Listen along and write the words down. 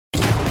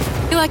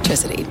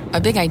Electricity,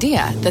 a big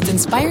idea that's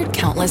inspired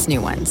countless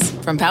new ones.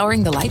 From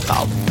powering the light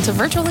bulb to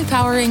virtually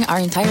powering our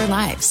entire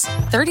lives.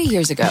 30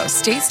 years ago,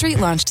 State Street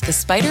launched the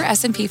Spider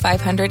S&P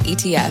 500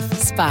 ETF,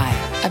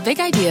 SPY. A big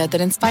idea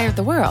that inspired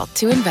the world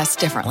to invest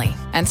differently.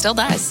 And still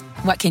does.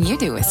 What can you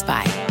do with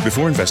SPY?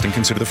 Before investing,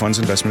 consider the fund's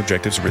investment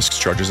objectives, risks,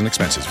 charges, and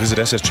expenses. Visit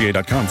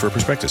ssga.com for a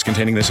prospectus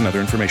containing this and other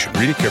information.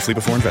 Read it carefully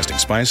before investing.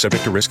 SPY is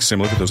subject to risks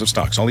similar to those of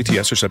stocks. All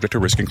ETFs are subject to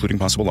risk, including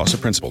possible loss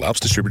of principal. Alps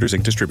Distributors,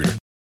 Inc. Distributor.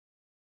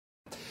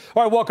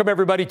 All right, welcome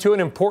everybody to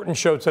an important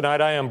show tonight.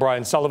 I am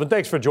Brian Sullivan.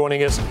 Thanks for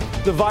joining us.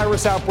 The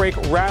virus outbreak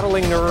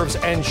rattling nerves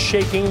and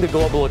shaking the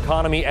global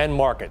economy and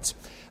markets.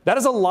 That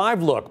is a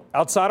live look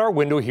outside our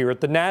window here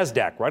at the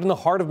NASDAQ, right in the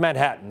heart of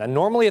Manhattan. And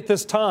normally at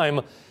this time,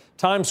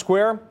 Times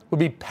Square would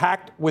be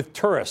packed with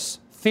tourists,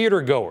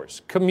 theater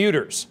goers,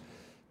 commuters.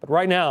 But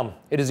right now,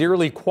 it is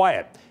eerily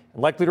quiet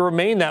and likely to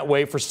remain that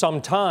way for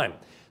some time.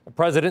 The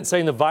president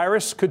saying the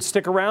virus could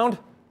stick around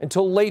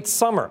until late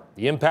summer,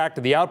 the impact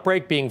of the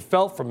outbreak being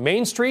felt from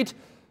Main Street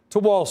to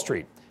Wall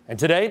Street. And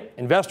today,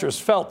 investors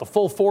felt the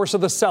full force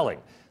of the selling.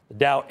 The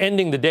Dow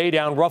ending the day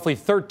down roughly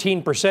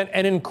 13%,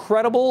 an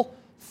incredible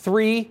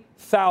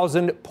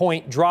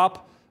 3,000-point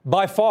drop,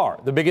 by far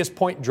the biggest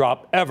point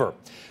drop ever.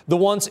 The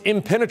once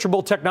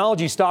impenetrable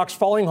technology stocks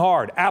falling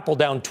hard. Apple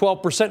down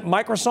 12%,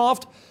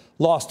 Microsoft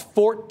lost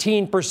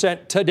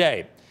 14%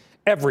 today.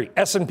 Every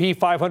S&P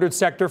 500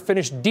 sector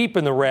finished deep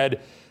in the red.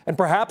 And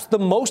perhaps the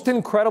most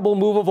incredible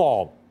move of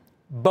all,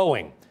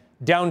 Boeing,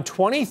 down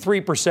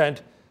 23%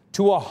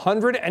 to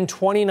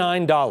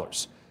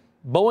 $129.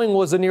 Boeing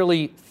was a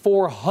nearly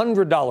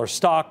 $400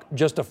 stock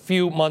just a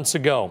few months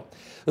ago.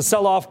 The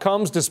sell-off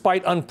comes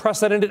despite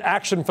unprecedented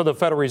action for the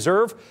Federal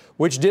Reserve,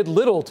 which did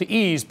little to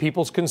ease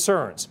people's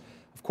concerns.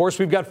 Of course,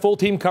 we've got full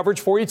team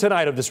coverage for you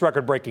tonight of this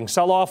record-breaking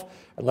sell-off.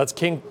 And let's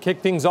kick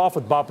things off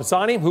with Bob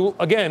Pisani, who,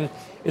 again,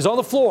 is on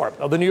the floor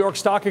of the New York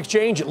Stock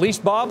Exchange, at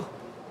least, Bob,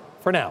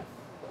 for now.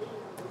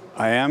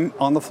 I am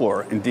on the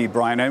floor, indeed,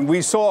 Brian. And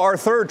we saw our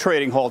third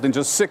trading halt in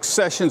just 6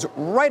 sessions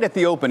right at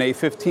the open, a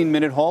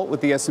 15-minute halt with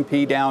the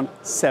S&P down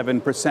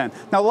 7%.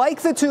 Now,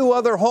 like the two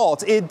other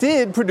halts, it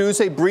did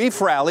produce a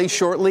brief rally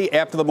shortly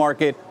after the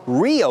market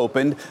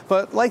reopened.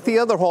 But like the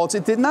other halts,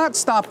 it did not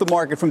stop the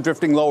market from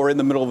drifting lower in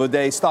the middle of the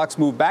day. Stocks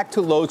moved back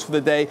to lows for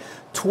the day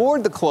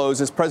toward the close,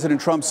 as President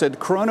Trump said,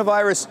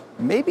 coronavirus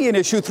may be an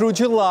issue through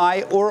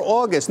July or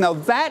August. Now,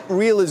 that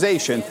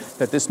realization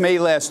that this may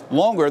last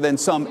longer than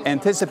some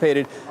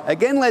anticipated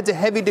again led to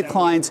heavy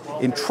declines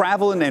in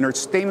travel and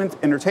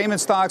entertainment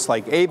stocks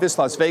like Avis,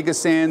 Las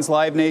Vegas Sands,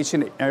 Live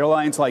Nation,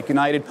 airlines like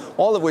United,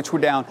 all of which were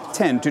down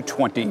 10 to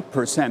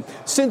 20%.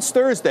 Since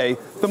Thursday,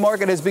 the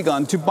market has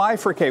begun to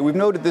bifurcate. We've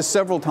noted this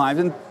several times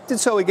and did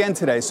so again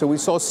today. So we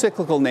saw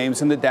cyclical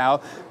names in the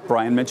Dow.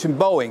 Brian mentioned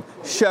Boeing,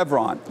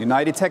 Chevron,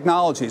 United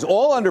Technologies,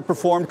 all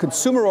underperformed.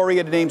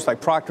 Consumer-oriented names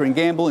like Procter &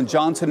 Gamble and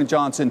Johnson &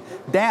 Johnson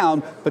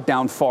down, but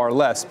down far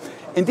less.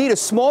 Indeed, a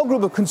small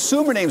group of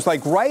consumer names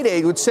like Rite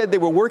Aid, which said they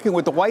were working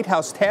with the White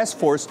House task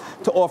force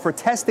to offer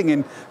testing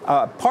in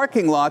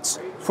parking lots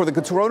for the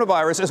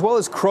coronavirus, as well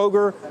as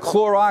Kroger,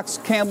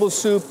 Clorox, Campbell's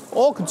Soup,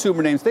 all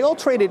consumer names. They all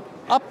traded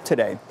up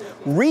today.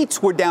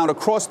 REITs were down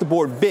across the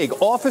board big.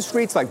 Office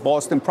REITs like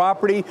Boston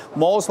Property,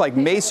 malls like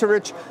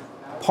Macerich,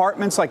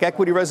 apartments like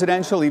Equity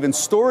Residential, even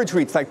storage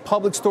REITs like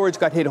Public Storage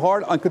got hit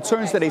hard on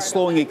concerns that a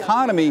slowing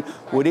economy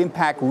would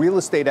impact real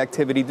estate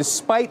activity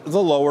despite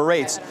the lower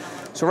rates.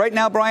 So right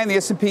now, Brian, the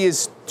S&P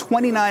is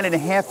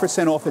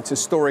 29.5% off its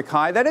historic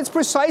high. That is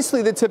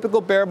precisely the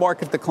typical bear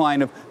market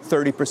decline of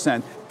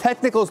 30%.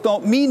 Technicals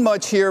don't mean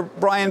much here,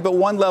 Brian, but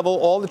one level,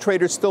 all the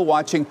traders still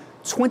watching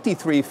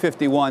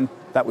 23.51.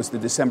 That was the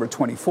December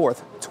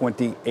 24th,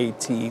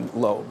 2018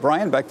 low.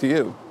 Brian, back to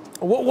you.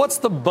 What's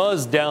the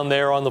buzz down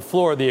there on the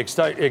floor of the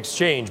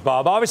exchange,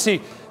 Bob?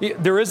 Obviously,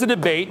 there is a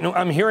debate, and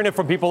I'm hearing it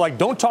from people like,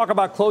 don't talk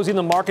about closing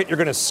the market. You're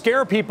going to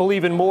scare people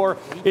even more.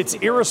 It's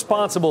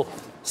irresponsible.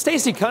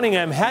 Stacey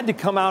Cunningham had to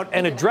come out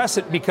and address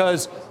it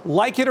because,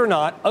 like it or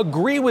not,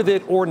 agree with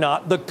it or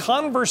not, the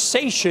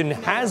conversation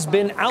has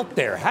been out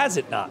there, has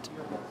it not?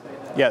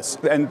 Yes,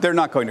 and they're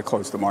not going to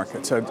close the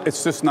market. So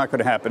it's just not going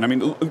to happen. I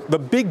mean, the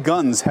big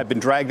guns have been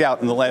dragged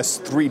out in the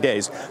last 3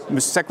 days.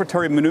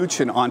 Secretary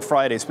Mnuchin on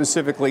Friday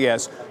specifically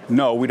asked,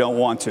 no, we don't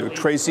want to.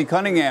 Tracy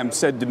Cunningham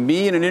said to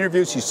me in an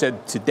interview, she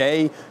said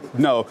today,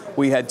 no.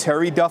 We had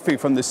Terry Duffy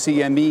from the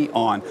CME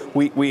on.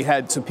 We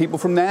had some people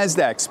from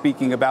NASDAQ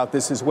speaking about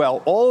this as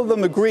well. All of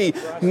them agree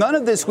none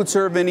of this would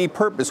serve any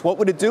purpose. What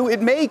would it do?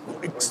 It may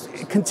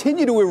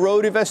continue to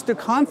erode investor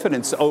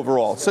confidence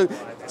overall. So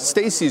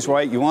Stacey's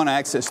right. You want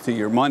access to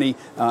your money,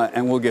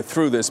 and we'll get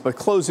through this. But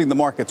closing the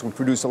markets will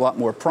produce a lot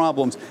more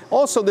problems.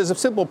 Also, there's a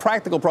simple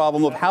practical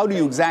problem of how do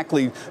you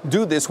exactly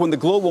do this when the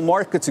global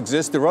markets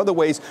exist. There are other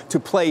ways to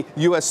play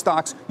U.S.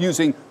 stocks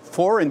using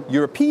foreign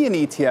European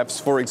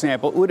ETFs, for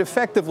example. It would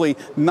effectively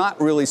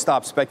not really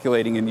stop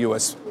speculating in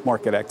U.S.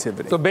 market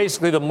activity. So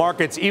basically the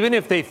markets, even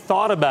if they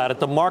thought about it,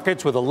 the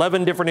markets with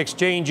 11 different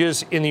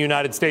exchanges in the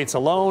United States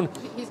alone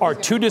are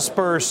too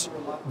dispersed.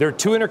 They're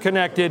too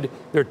interconnected.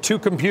 They're too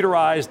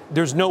computerized.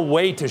 There's no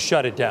way to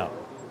shut it down.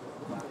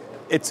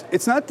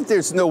 it's not that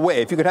there's no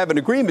way. If you could have an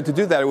agreement to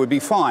do that, it would be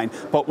fine.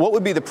 But what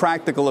would be the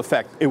practical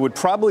effect? It would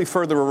probably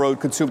further erode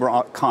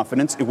consumer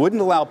confidence. It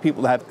wouldn't allow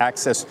people to have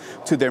access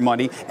to their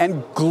money.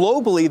 And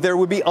globally, there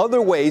would be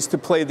other ways to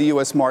play the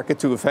U.S. market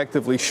to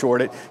effectively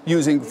short it,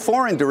 using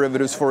foreign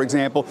derivatives, for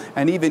example,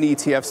 and even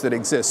ETFs that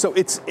exist. So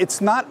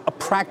it's not a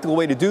practical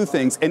way to do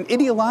things. And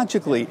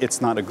ideologically,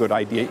 it's not a good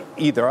idea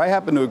either. I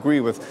happen to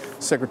agree with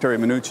Secretary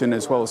Mnuchin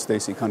as well as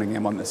Stacey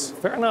Cunningham on this.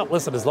 Fair enough.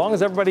 Listen, as long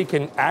as everybody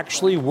can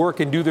actually work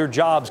and do their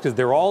jobs, because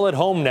they're all at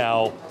home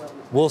now,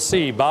 we'll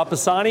see. Bob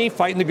Pisani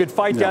fighting the good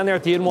fight down there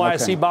at the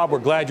NYSE. Okay. Bob, we're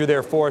glad you're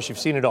there for us. You've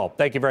seen it all.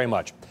 Thank you very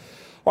much.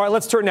 All right,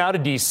 let's turn now to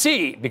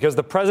D.C., because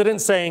the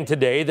president's saying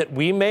today that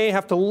we may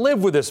have to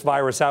live with this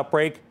virus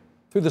outbreak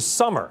through the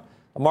summer.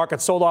 The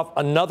market sold off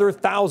another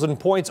 1,000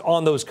 points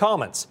on those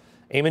comments.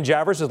 Eamon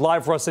Javers is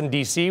live for us in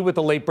D.C. with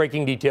the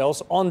late-breaking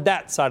details on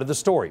that side of the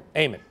story.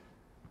 Eamon.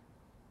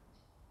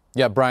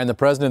 Yeah, Brian, the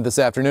president this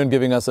afternoon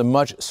giving us a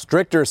much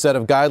stricter set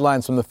of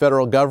guidelines from the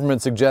federal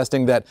government,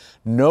 suggesting that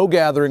no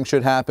gathering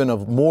should happen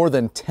of more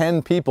than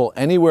 10 people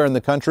anywhere in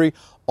the country.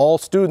 All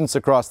students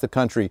across the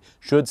country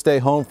should stay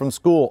home from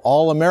school.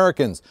 All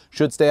Americans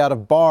should stay out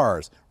of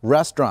bars,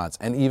 restaurants,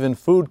 and even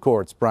food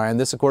courts, Brian.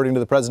 This, according to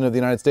the president of the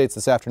United States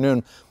this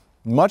afternoon.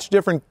 Much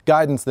different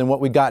guidance than what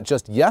we got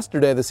just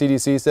yesterday. The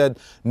CDC said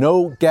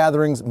no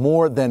gatherings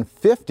more than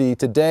 50.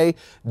 Today,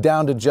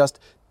 down to just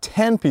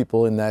 10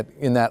 people in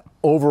that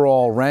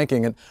overall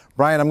ranking. And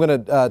Brian, I'm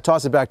going to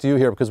toss it back to you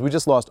here because we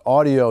just lost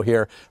audio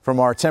here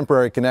from our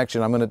temporary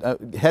connection. I'm going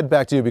to head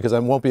back to you because I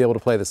won't be able to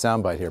play the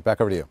soundbite here.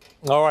 Back over to you.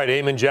 All right,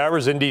 Eamon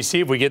Javers in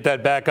D.C. If we get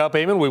that back up,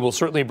 Eamon, we will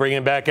certainly bring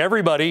in back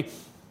everybody.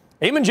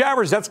 Eamon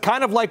Javers, that's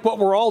kind of like what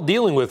we're all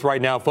dealing with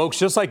right now, folks,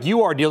 just like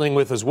you are dealing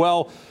with as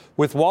well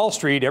with Wall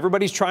Street.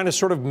 Everybody's trying to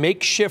sort of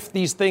makeshift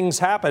these things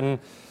happen.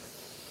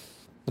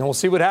 And we'll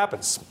see what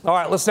happens. All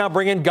right, let's now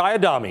bring in Guy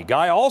Adami.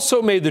 Guy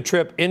also made the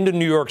trip into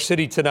New York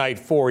City tonight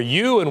for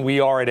you, and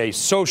we are at a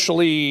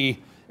socially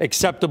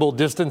acceptable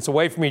distance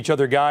away from each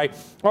other, Guy.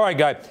 All right,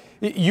 Guy,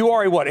 you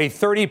are a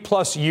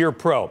 30-plus year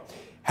pro.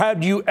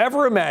 Had you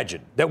ever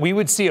imagined that we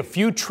would see a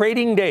few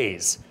trading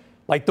days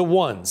like the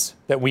ones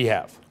that we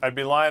have? I'd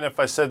be lying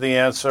if I said the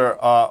answer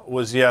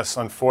was yes,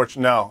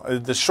 unfortunately. No.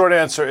 The short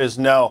answer is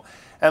no.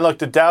 And look,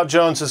 the Dow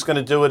Jones is going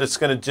to do what it's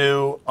going to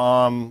do.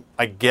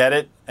 I get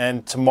it.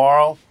 And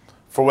tomorrow,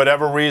 for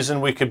whatever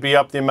reason, we could be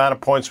up the amount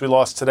of points we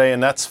lost today,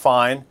 and that's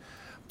fine.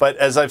 But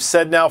as I've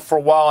said now for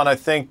a while, and I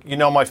think you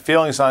know my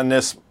feelings on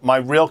this, my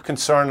real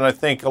concern, and I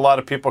think a lot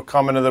of people are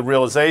coming to the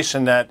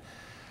realization that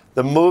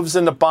the moves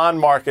in the bond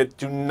market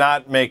do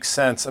not make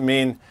sense. I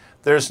mean,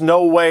 there's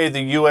no way the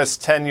U.S.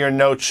 10-year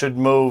note should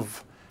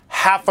move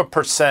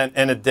 0.5%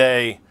 in a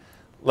day,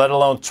 let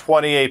alone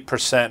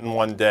 28% in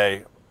one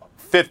day.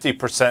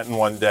 50% in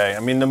one day. I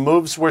mean, the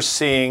moves we're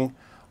seeing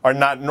are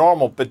not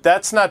normal, but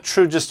that's not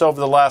true just over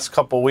the last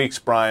couple of weeks,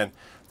 Brian.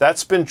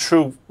 That's been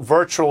true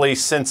virtually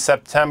since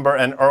September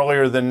and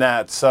earlier than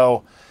that.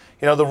 So,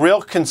 you know, the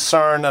real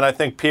concern, and I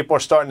think people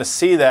are starting to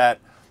see that,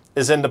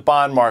 is in the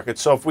bond market.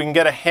 So if we can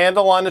get a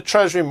handle on the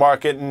Treasury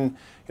market, and,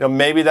 you know,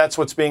 maybe that's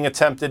what's being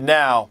attempted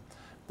now,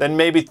 then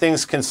maybe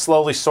things can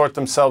slowly sort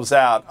themselves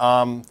out.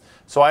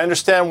 So I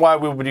understand why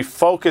we would be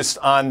focused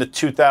on the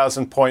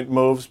 2,000-point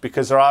moves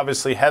because they're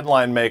obviously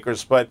headline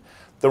makers. But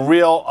the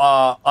real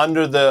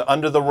under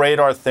the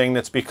radar thing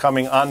that's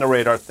becoming on the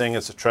radar thing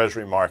is the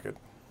Treasury market.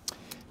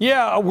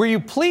 Yeah, were you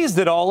pleased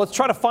at all? Let's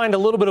try to find a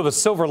little bit of a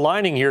silver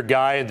lining here,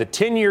 Guy. The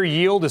 10-year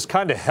yield is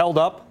kind of held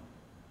up.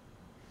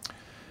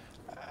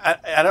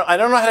 I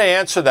don't know how to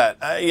answer that.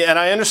 And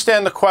I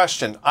understand the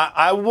question.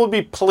 I will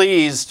be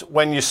pleased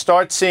when you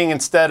start seeing,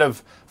 instead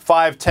of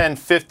 5, 10,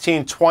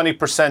 15,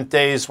 20%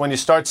 days, when you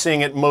start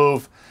seeing it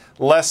move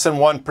less than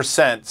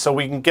 1%, so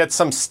we can get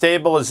some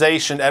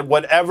stabilization at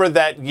whatever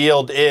that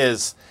yield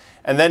is,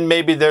 and then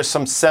maybe there's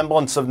some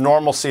semblance of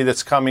normalcy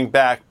that's coming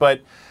back.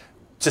 But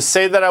to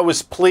say that I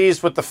was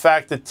pleased with the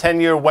fact that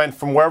 10-year went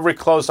from wherever it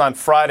closed on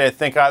Friday, I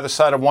think either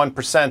side of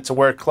 1%, to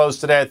where it closed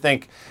today, I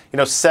think,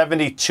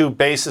 72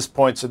 basis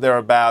points or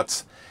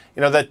thereabouts,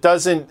 that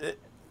doesn't...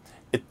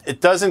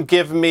 It doesn't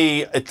give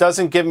me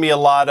a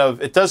lot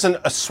of, it doesn't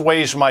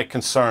assuage my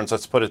concerns,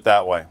 let's put it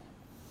that way.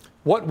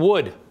 What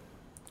would?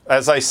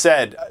 As I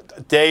said,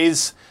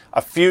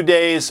 a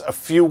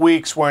few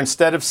weeks where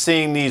instead of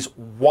seeing these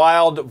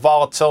wild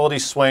volatility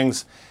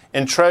swings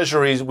in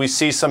treasuries, we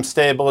see some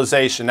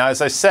stabilization. Now,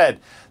 as I said,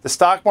 the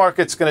stock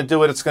market's going to do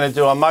what it's going to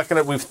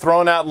do. We've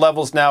thrown out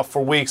levels now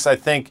for weeks. I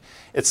think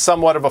it's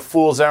somewhat of a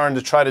fool's errand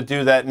to try to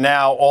do that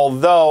now,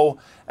 although,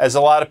 as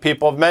a lot of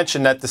people have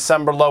mentioned, that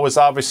December low is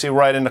obviously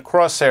right in the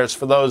crosshairs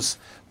for those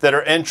that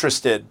are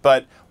interested.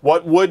 But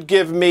what would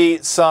give me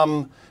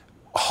some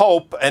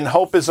hope, and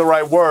hope is the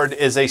right word,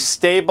 is a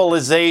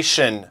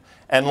stabilization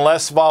and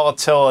less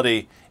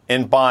volatility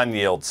in bond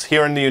yields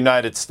here in the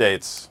United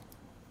States.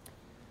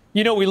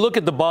 You know, we look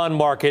at the bond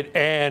market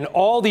and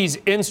all these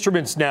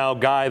instruments now,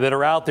 Guy, that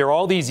are out there,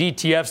 all these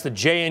ETFs, the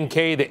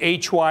JNK, the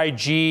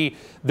HYG,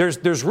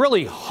 there's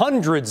really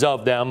hundreds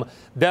of them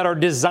that are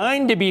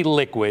designed to be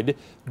liquid,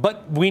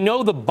 but we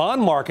know the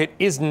bond market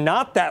is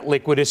not that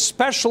liquid,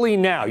 especially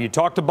now. You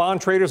talk to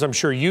bond traders, I'm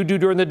sure you do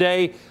during the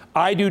day,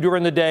 I do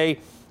during the day.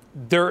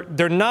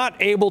 They're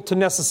not able to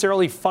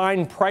necessarily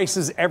find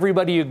prices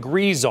everybody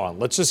agrees on.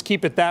 Let's just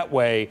keep it that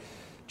way.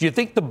 Do you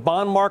think the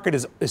bond market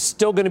is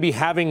still going to be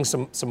having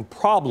some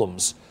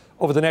problems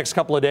over the next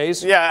couple of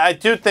days? Yeah, I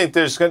do think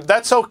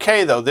that's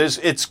okay, though.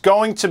 It's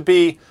going to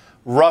be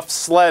rough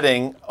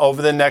sledding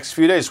over the next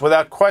few days,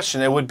 without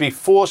question. It would be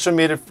foolish of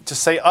me to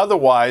say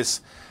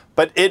otherwise,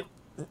 but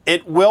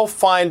it will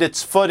find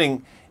its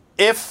footing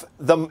if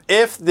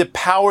the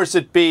powers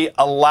that be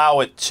allow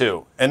it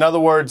to. In other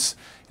words,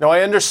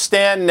 I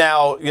understand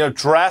now,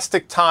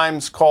 drastic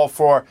times call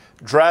for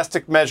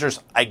drastic measures.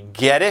 I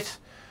get it.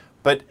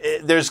 But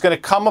there's going to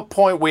come a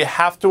point where you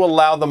have to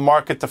allow the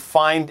market to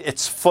find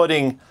its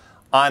footing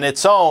on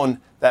its own.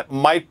 That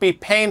might be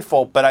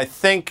painful, but I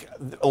think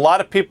a lot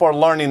of people are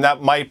learning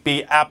that might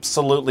be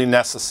absolutely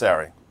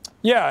necessary.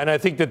 Yeah, and I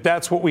think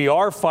that's what we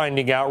are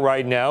finding out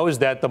right now is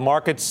that the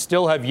markets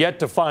still have yet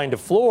to find a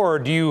floor.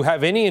 Do you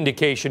have any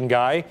indication,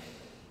 Guy,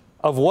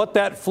 of what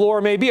that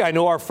floor may be? I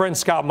know our friend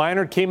Scott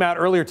Minerd came out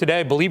earlier today.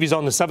 I believe he's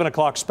on the 7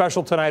 o'clock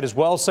special tonight as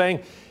well,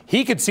 saying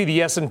he could see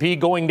the S&P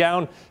going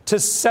down to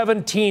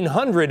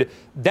 1,700.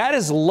 That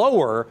is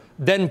lower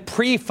than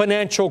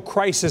pre-financial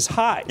crisis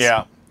highs.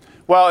 Yeah.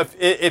 Well,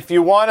 if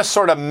you want to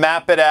sort of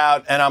map it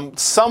out, and I'm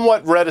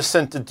somewhat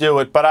reticent to do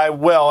it, but I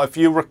will. If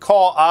you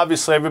recall,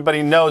 obviously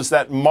everybody knows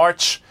that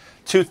March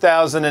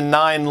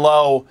 2009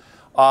 low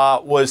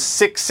was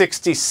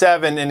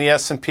 667 in the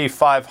S&P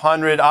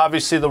 500.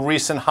 Obviously, the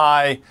recent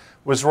high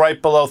was right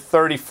below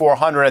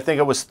 3,400. I think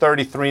it was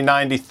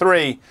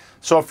 3,393.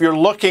 So if you're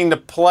looking to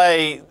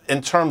play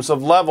in terms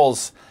of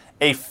levels,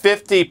 a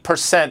 50%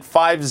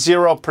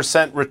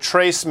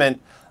 retracement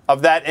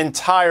of that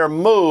entire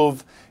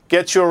move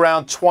gets you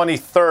around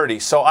 2030.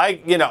 So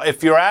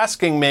if you're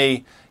asking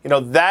me,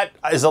 that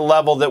is a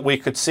level that we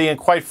could see. And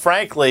quite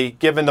frankly,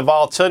 given the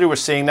volatility we're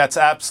seeing, that's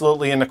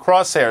absolutely in the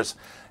crosshairs.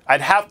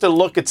 I'd have to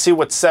look and see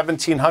what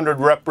 1,700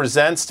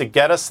 represents to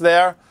get us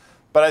there.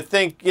 But I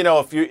think,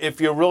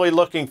 if you're really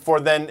looking for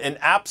then an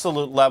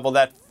absolute level,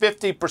 that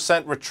 50%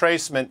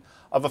 retracement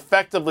of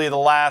effectively the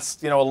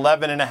last,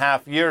 11 and a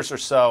half years or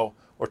so,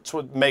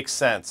 makes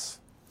sense.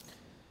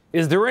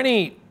 Is there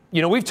any,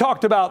 we've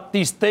talked about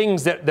these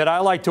things that I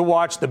like to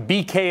watch, the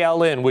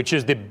BKLN, which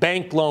is the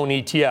bank loan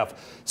ETF,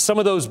 some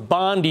of those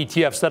bond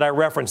ETFs that I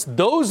referenced.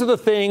 Those are the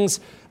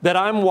things that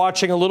I'm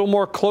watching a little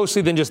more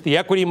closely than just the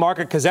equity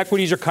market, because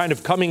equities are kind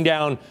of coming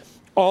down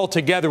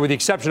altogether, with the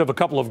exception of a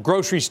couple of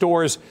grocery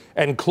stores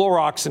and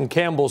Clorox and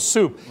Campbell's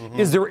Soup. Mm-hmm.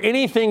 Is there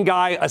anything,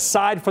 Guy,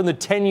 aside from the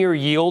 10-year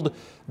yield,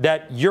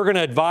 that you're going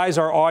to advise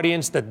our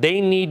audience that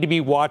they need to be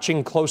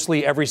watching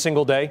closely every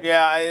single day?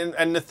 Yeah,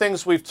 and the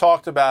things we've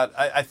talked about,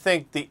 I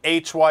think the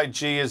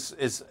HYG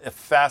is a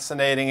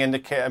fascinating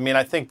indicator. I mean,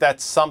 I think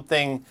that's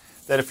something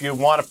that if you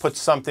want to put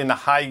something to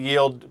high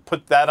yield,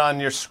 put that on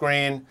your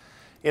screen.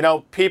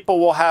 People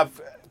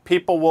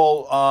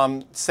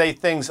will say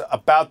things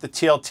about the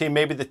TLT.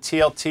 Maybe the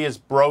TLT is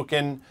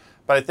broken,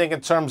 but I think in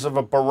terms of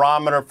a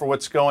barometer for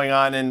what's going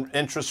on in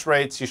interest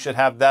rates, you should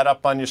have that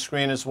up on your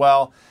screen as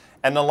well.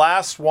 And the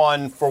last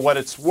one, for what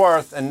it's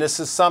worth, and this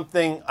is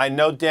something I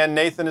know Dan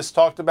Nathan has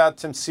talked about,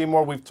 Tim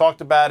Seymour, we've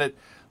talked about it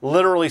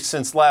literally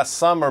since last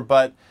summer,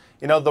 but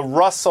the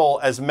Russell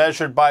as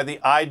measured by the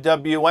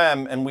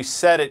IWM, and we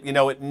said it,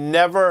 it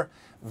never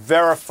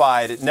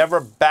verified, it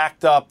never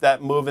backed up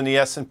that move in the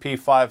S&P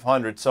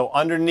 500. So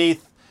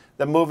underneath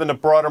the move in the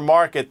broader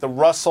market, the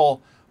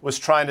Russell was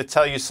trying to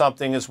tell you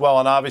something as well,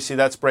 and obviously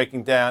that's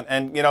breaking down.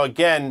 And,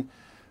 again,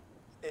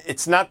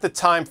 it's not the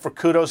time for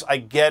kudos, I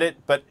get it,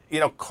 but,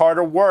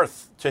 Carter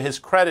Worth, to his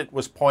credit,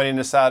 was pointing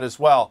this out as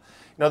well.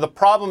 The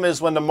problem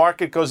is when the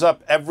market goes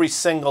up every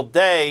single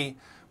day,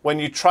 when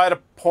you try to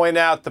point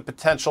out the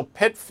potential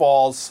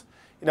pitfalls,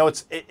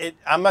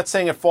 I'm not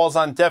saying it falls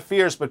on deaf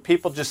ears, but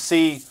people just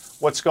see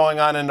what's going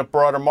on in the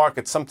broader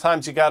market.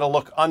 Sometimes you got to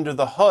look under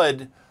the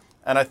hood,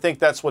 and I think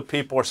that's what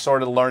people are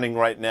sort of learning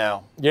right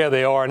now. Yeah,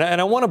 they are.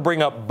 And I want to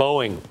bring up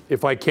Boeing,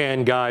 if I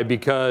can, Guy,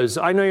 because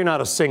I know you're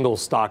not a single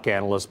stock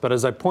analyst, but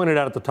as I pointed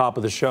out at the top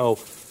of the show,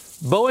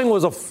 Boeing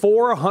was a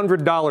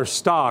 $400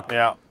 stock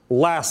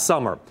last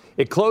summer.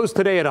 It closed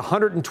today at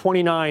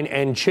 $129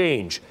 and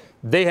change.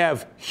 They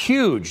have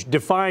huge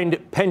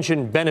defined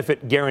pension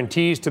benefit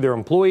guarantees to their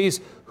employees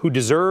who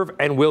deserve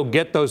and will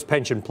get those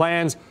pension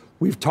plans.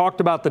 We've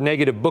talked about the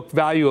negative book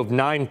value of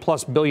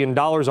 $9+ billion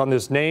on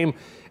this name.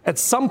 At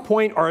some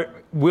point,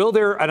 will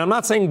there, and I'm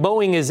not saying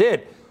Boeing is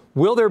it,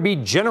 will there be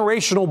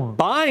generational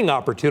buying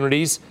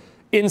opportunities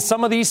in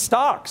some of these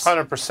stocks?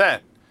 100%.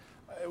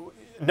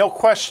 No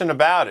question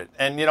about it.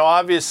 And,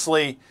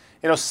 obviously,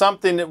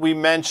 something that we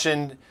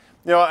mentioned,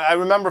 I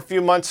remember a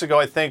few months ago,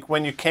 I think,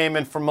 when you came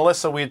in for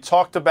Melissa, we had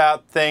talked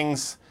about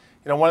things,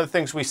 one of the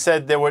things we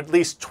said, there were at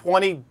least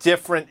 20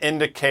 different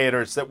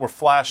indicators that were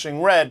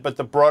flashing red, but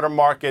the broader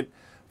market,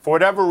 for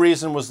whatever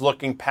reason, was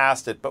looking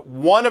past it. But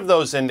one of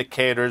those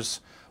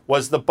indicators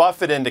was the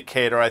Buffett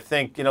indicator. I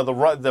think,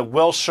 the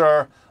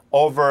Wilshire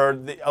over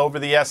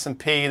the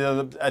S&P,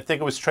 I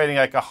think it was trading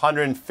like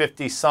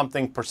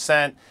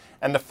 150-something%.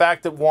 And the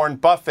fact that Warren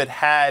Buffett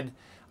had,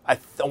 I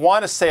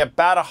want to say,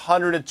 about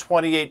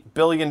 $128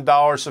 billion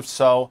or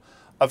so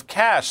of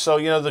cash. So,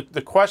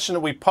 the question that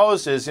we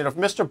pose is, if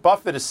Mr.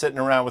 Buffett is sitting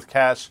around with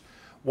cash,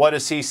 what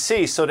does he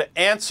see? So to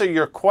answer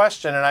your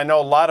question, and I know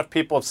a lot of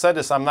people have said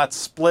this, I'm not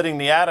splitting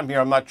the atom here,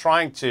 I'm not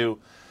trying to,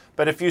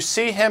 but if you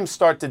see him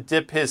start to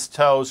dip his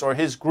toes or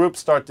his group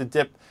start to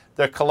dip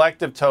their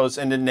collective toes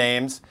into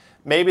names,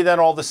 maybe then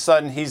all of a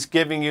sudden he's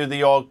giving you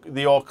the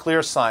all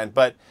clear sign.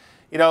 But,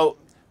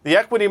 the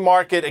equity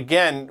market,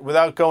 again,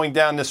 without going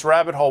down this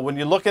rabbit hole, when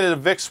you look at the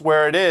VIX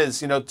where it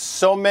is,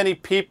 so many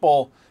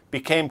people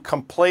became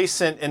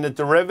complacent in the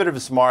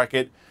derivatives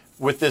market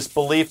with this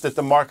belief that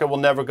the market will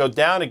never go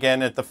down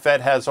again, that the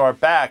Fed has our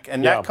back.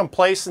 And that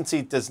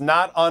complacency does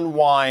not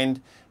unwind,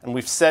 and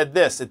we've said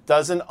this, it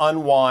doesn't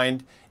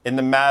unwind in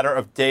the matter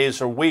of days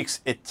or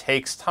weeks. It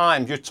takes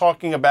time. You're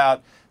talking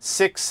about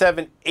 6,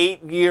 7,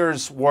 8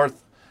 years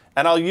worth,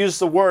 and I'll use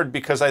the word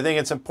because I think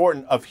it's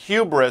important, of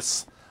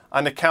hubris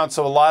on the counts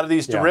of a lot of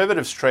these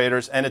derivatives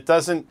traders, and it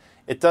doesn't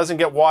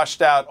get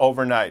washed out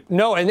overnight.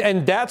 No,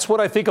 and that's what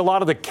I think a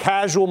lot of the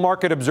casual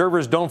market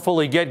observers don't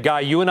fully get,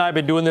 Guy. You and I have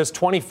been doing this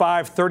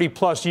 25, 30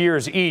 plus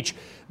years each.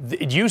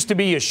 It used to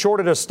be you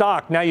shorted a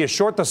stock. Now you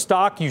short the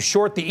stock, you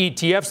short the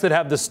ETFs that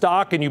have the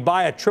stock, and you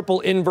buy a triple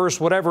inverse,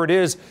 whatever it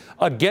is,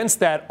 against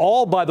that,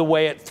 all, by the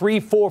way, at 3,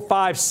 4,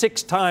 5,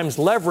 6 times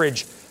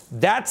leverage.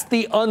 That's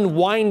the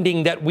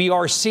unwinding that we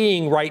are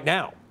seeing right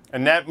now.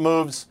 And that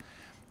moves,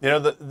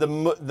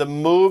 the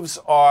moves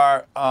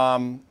are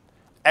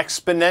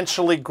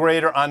exponentially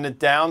greater on the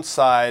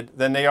downside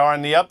than they are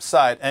on the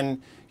upside.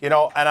 And, and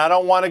I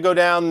don't want to go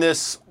down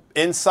this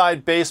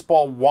inside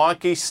baseball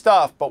wonky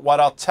stuff, but what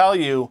I'll tell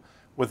you,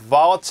 with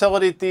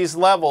volatility at these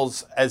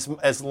levels,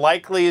 as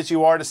likely as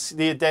you are to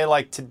see a day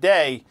like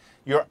today,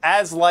 you're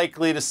as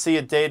likely to see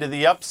a day to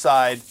the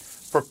upside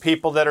for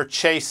people that are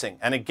chasing.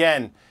 And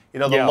again,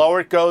 the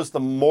lower it goes,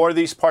 the more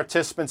these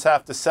participants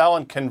have to sell.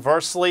 And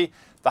conversely,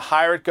 the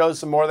higher it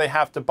goes, the more they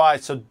have to buy.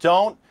 So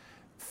don't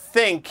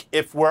think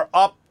if we're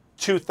up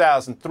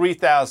 2,000,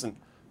 3,000,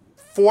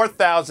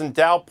 4,000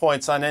 Dow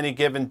points on any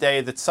given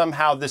day that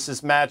somehow this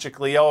is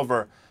magically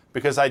over,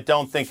 because I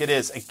don't think it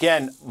is.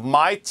 Again,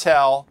 my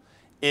tell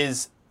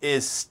is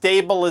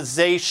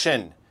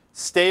stabilization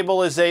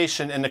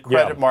in the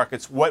credit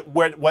markets,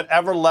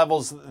 whatever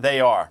levels they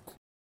are.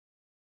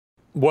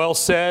 Well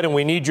said, and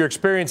we need your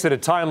experience at a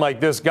time like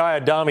this. Guy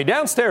Adami,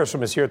 downstairs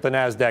from us here at the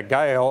NASDAQ.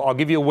 Guy, I'll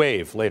give you a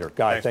wave later.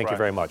 Guy, Thanks, thank you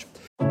very much.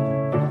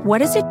 What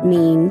does it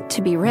mean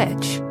to be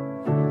rich?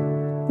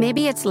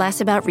 Maybe it's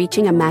less about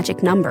reaching a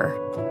magic number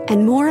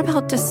and more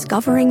about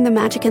discovering the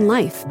magic in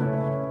life.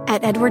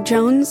 At Edward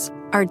Jones,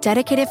 our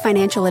dedicated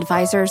financial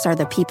advisors are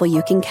the people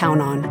you can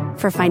count on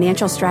for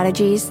financial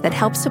strategies that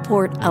help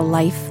support a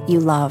life you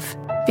love.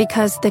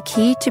 Because the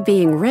key to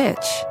being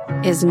rich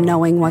is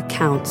knowing what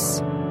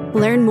counts.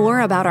 Learn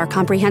more about our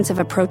comprehensive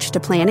approach to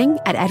planning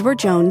at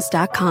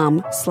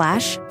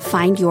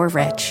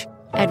edwardjones.com/findyourrich.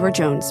 Edward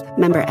Jones,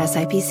 member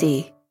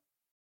SIPC.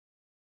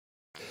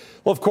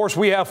 Well, of course,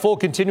 we have full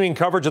continuing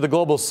coverage of the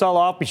global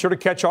sell-off. Be sure to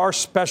catch our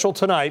special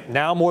tonight,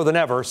 now more than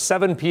ever,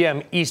 7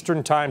 p.m.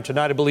 Eastern time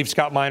tonight. I believe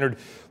Scott Minerd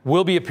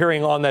will be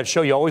appearing on that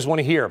show. You always want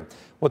to hear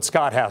what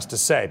Scott has to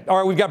say. All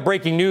right, we've got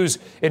breaking news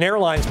in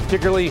airlines,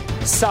 particularly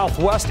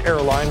Southwest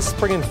Airlines.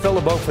 Bring in Phil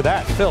LeBeau for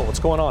that. Phil, what's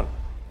going on?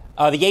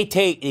 The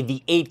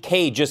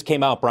 8K just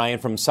came out, Brian,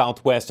 from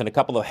Southwest, and a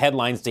couple of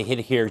headlines to hit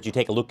here as you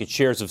take a look at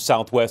shares of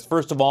Southwest.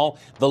 First of all,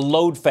 the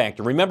load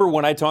factor. Remember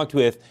when I talked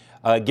with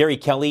Gary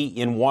Kelly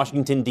in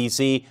Washington,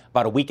 D.C.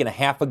 about a week and a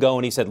half ago,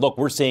 and he said, look,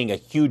 we're seeing a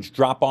huge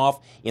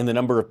drop-off in the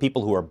number of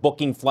people who are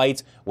booking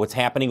flights, what's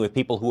happening with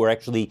people who are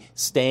actually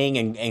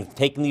staying and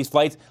taking these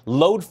flights.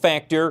 Load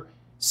factor,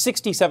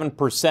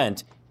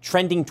 67%.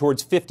 Trending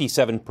towards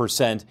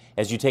 57%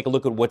 as you take a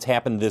look at what's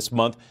happened this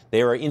month.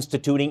 They are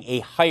instituting a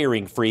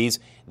hiring freeze.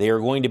 They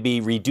are going to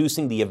be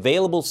reducing the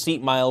available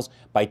seat miles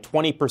by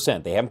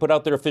 20%. They haven't put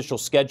out their official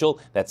schedule.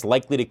 That's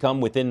likely to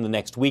come within the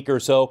next week or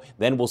so.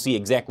 Then we'll see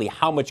exactly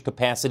how much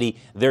capacity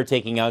they're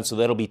taking out. So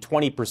that'll be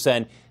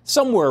 20%,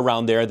 somewhere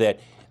around there, that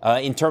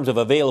in terms of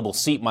available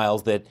seat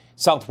miles that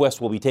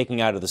Southwest will be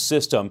taking out of the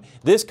system.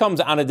 This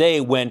comes on a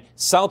day when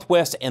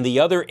Southwest and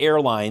the other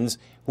airlines,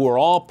 who are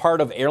all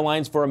part of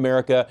Airlines for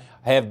America,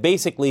 have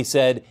basically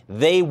said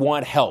they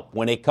want help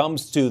when it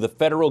comes to the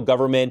federal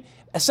government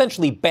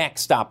essentially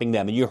backstopping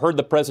them. And you heard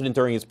the president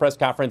during his press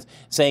conference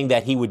saying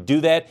that he would do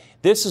that.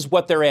 This is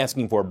what they're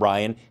asking for,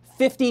 Brian.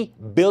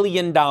 $50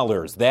 billion.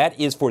 That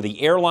is for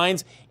the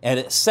airlines,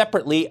 and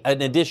separately,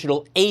 an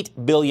additional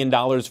 $8 billion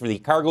for the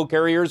cargo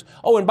carriers.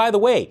 Oh, and by the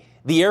way,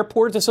 the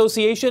Airports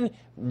Association,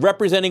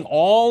 representing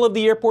all of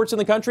the airports in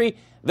the country,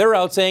 they're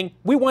out saying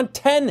we want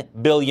 $10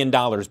 billion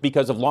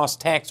because of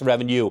lost tax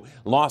revenue,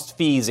 lost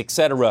fees,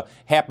 etc.,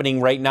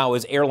 happening right now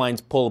as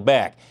airlines pull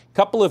back.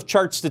 Couple of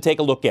charts to take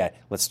a look at.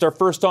 Let's start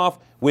first off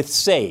with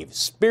SAVE,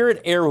 Spirit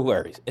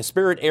Airways.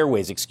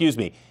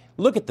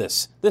 Look at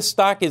this. This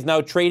stock is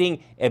now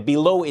trading at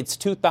below its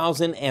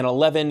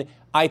 2011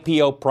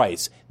 IPO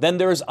price. Then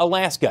there's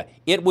Alaska.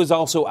 It was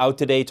also out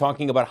today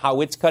talking about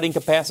how it's cutting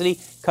capacity,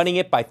 cutting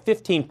it by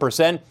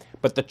 15%.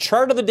 But the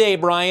chart of the day,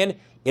 Brian,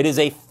 it is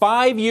a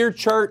 5-year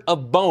chart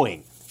of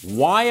Boeing.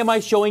 Why am I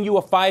showing you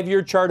a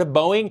 5-year chart of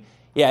Boeing?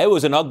 Yeah, it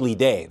was an ugly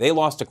day. They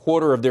lost a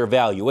quarter of their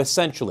value,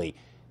 essentially.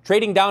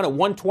 Trading down at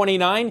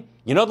 129.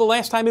 You know the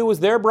last time it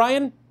was there,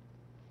 Brian?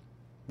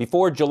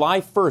 Before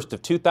July 1st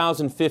of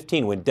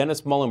 2015, when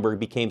Dennis Muhlenberg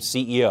became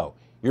CEO.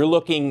 You're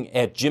looking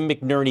at Jim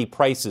McNerney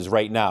prices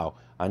right now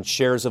on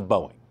shares of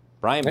Boeing.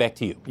 Brian, back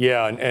to you.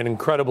 Yeah, an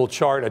incredible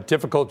chart, a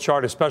difficult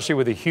chart, especially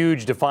with a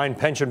huge defined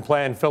pension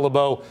plan.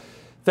 Philibert,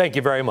 thank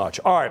you very much.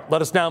 All right,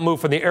 let us now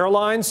move from the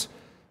airlines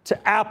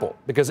to Apple,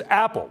 because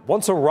Apple,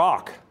 once a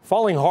rock,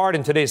 falling hard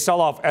in today's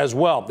sell-off as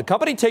well. The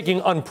company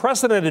taking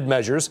unprecedented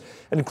measures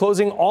and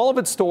closing all of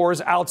its stores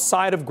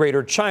outside of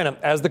Greater China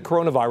as the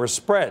coronavirus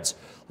spreads.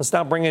 Let's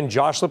now bring in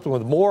Josh Lipton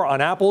with more on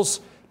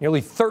Apple's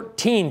nearly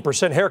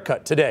 13%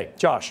 haircut today.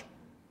 Josh.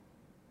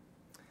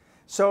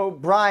 So,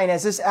 Brian,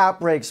 as this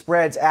outbreak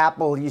spreads,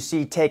 Apple, you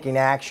see, taking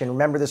action.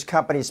 Remember, this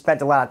company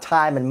spent a lot of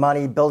time and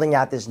money building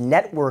out this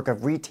network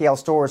of retail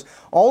stores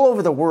all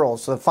over the world.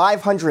 So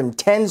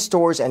 510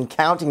 stores and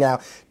counting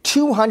now,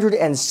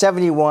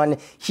 271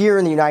 here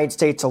in the United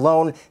States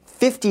alone.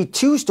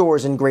 52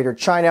 stores in Greater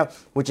China,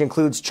 which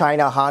includes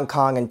China, Hong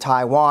Kong, and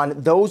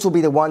Taiwan. Those will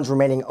be the ones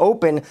remaining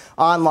open.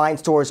 Online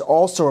stores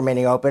also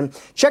remaining open.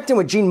 Checked in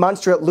with Gene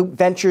Munster at Loop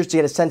Ventures to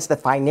get a sense of the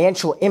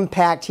financial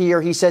impact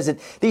here. He says that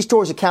these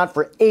stores account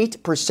for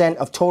 8%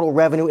 of total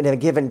revenue in a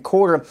given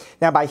quarter.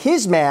 Now, by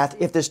his math,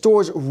 if the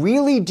stores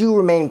really do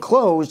remain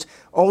closed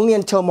only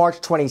until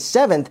March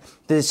 27th,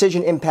 the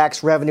decision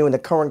impacts revenue in the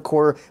current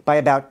quarter by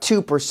about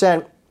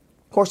 2%.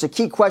 Of course, a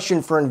key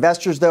question for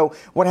investors, though,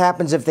 what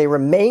happens if they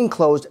remain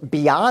closed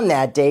beyond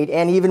that date?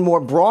 And even more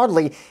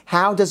broadly,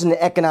 how does an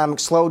economic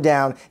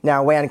slowdown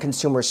now weigh on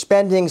consumer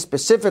spending,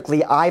 specifically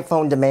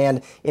iPhone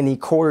demand in the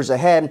quarters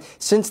ahead?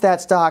 Since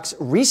that stock's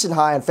recent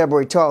high on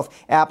February 12th,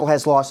 Apple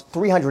has lost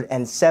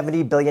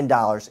 $370 billion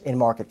in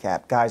market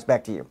cap. Guys,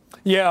 back to you.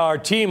 Yeah,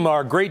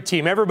 our great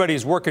team,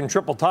 everybody's working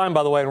triple time,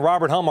 by the way. And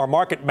Robert Helm, our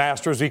market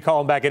master, as we call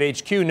him back at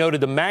HQ,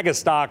 noted the MAGA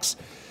stocks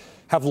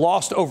have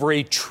lost over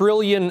 $1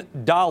 trillion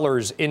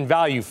in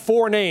value.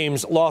 4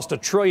 names lost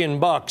 $1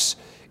 trillion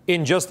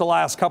in just the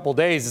last couple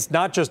days. It's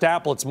not just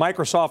Apple, it's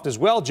Microsoft as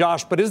well,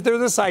 Josh. But is there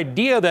this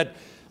idea that,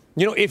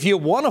 you know, if you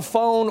want a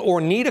phone or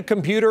need a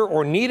computer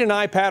or need an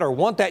iPad or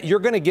want that, you're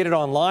going to get it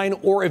online,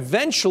 or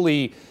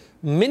eventually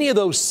many of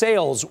those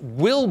sales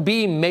will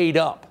be made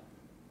up?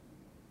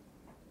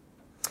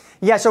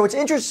 Yeah, so it's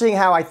interesting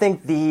how I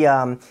think the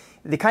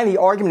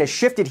argument has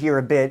shifted here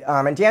a bit.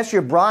 And to answer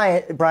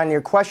Brian,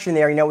 your question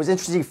there, it was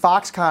interesting.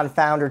 Foxconn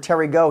founder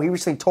Terry Gou, he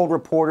recently told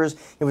reporters,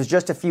 it was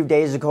just a few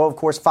days ago, of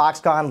course,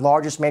 Foxconn,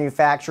 largest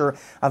manufacturer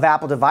of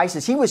Apple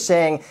devices. He was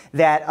saying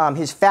that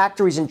his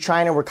factories in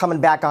China were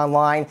coming back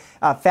online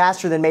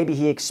faster than maybe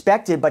he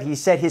expected, but he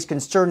said his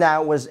concern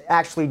now was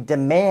actually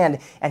demand,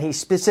 and he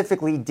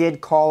specifically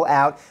did call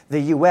out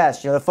the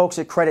U.S. The folks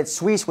at Credit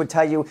Suisse would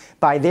tell you,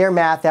 by their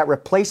math, that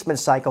replacement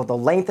cycle, the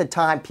length of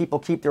time people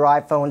keep their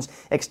iPhones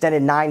extended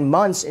 9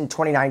 months in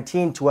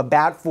 2019 to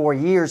about 4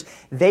 years.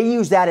 They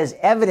use that as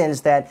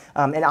evidence that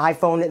an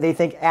iPhone, they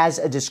think, as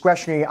a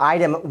discretionary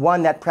item,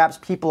 one that perhaps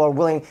people are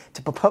willing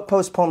to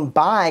postpone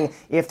buying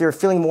if they're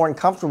feeling more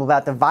uncomfortable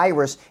about the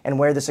virus and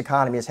where this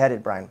economy is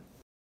headed, Brian.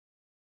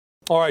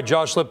 All right,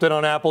 Josh Lipton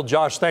on Apple.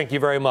 Josh, thank you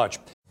very much.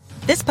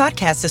 This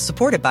podcast is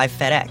supported by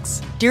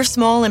FedEx. Dear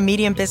small and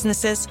medium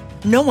businesses,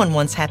 no one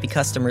wants happy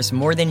customers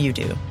more than you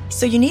do.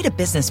 So you need a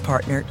business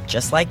partner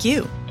just like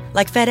you.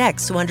 Like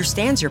FedEx, who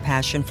understands your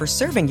passion for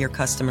serving your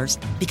customers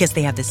because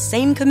they have the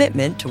same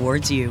commitment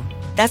towards you.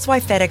 That's why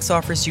FedEx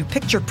offers you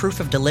picture proof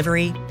of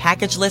delivery,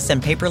 packageless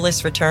and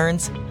paperless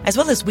returns, as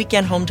well as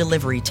weekend home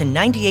delivery to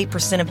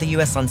 98% of the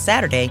U.S. on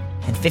Saturday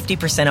and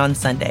 50% on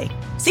Sunday.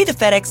 See the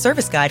FedEx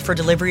service guide for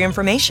delivery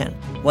information.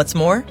 What's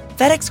more,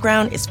 FedEx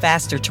Ground is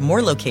faster to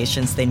more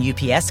locations than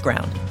UPS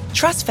Ground.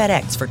 Trust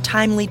FedEx for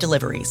timely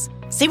deliveries.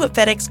 See what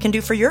FedEx can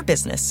do for your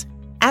business.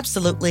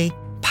 Absolutely,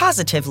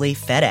 positively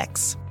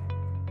FedEx.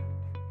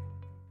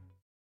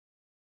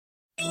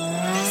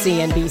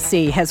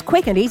 CNBC has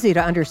quick and easy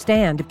to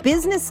understand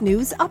business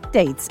news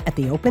updates at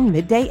the open,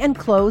 midday, and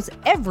close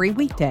every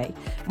weekday.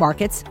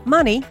 Markets,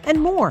 money, and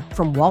more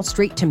from Wall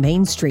Street to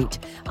Main Street.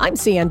 I'm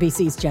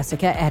CNBC's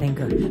Jessica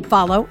Ettinger.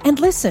 Follow and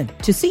listen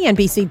to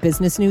CNBC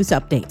Business News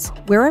Updates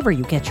wherever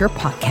you get your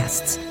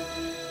podcasts.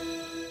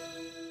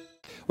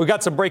 We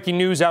got some breaking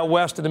news out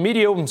west in the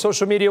media and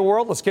social media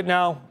world. Let's get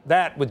now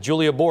that with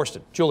Julia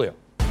Borston. Julia.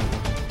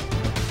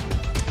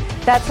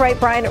 That's right,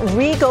 Brian.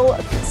 Regal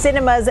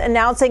Cinemas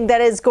announcing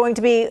that it's going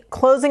to be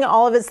closing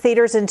all of its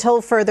theaters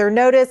until further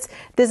notice.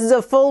 This is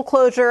a full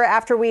closure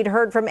after we'd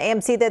heard from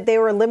AMC that they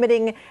were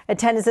limiting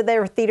attendance at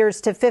their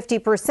theaters to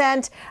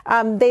 50%.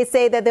 They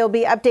say that they'll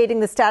be updating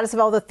the status of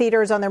all the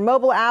theaters on their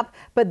mobile app,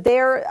 but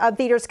their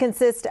theaters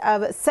consist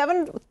of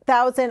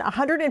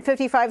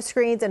 7,155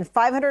 screens and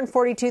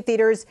 542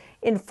 theaters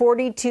in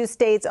 42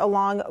 states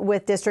along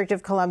with District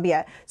of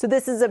Columbia. So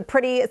this is a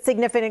pretty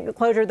significant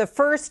closure, the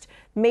first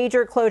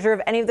major closure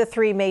of any of the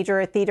three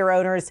major theater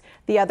owners.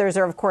 The others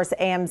are, of course,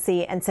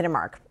 AMC and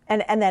Cinemark.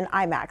 And then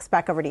IMAX.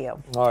 Back over to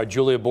you. All right,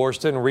 Julia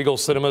Borston, Regal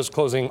Cinemas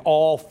closing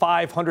all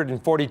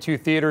 542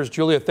 theaters.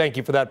 Julia, thank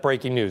you for that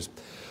breaking news.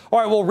 All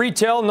right, well,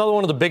 retail, another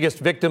one of the biggest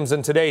victims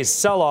in today's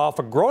sell-off.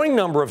 A growing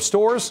number of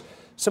stores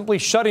simply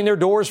shutting their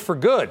doors for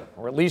good,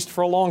 or at least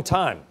for a long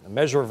time. A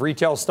measure of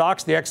retail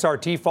stocks, the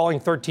XRT falling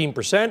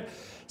 13%.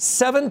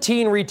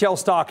 17 retail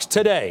stocks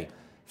today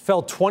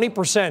fell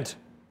 20%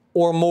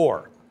 or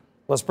more.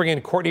 Let's bring in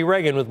Courtney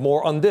Reagan with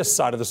more on this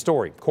side of the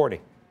story. Courtney.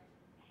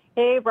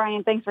 Hey,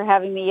 Brian, thanks for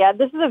having me. Yeah,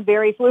 this is a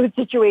very fluid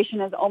situation,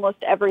 as almost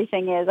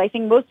everything is. I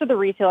think most of the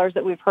retailers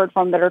that we've heard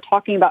from that are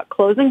talking about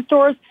closing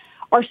stores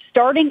are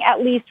starting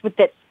at least with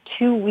that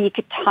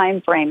 2-week time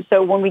frame.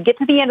 So when we get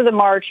to the end of the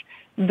March,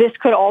 this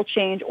could all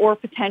change or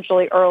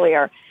potentially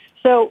earlier.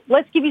 So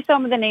let's give you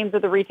some of the names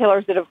of the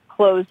retailers that have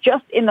closed.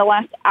 Just in the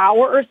last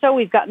hour or so,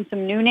 we've gotten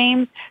some new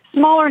names,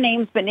 smaller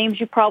names, but names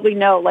you probably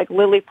know, like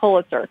Lilly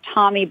Pulitzer,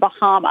 Tommy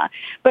Bahama,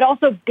 but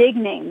also big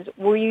names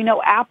where you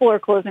know Apple are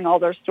closing all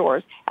their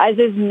stores, as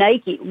is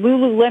Nike,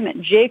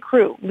 Lululemon, J.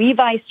 Crew,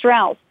 Levi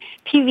Strauss,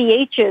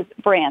 PVH's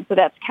brand, so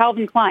that's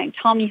Calvin Klein,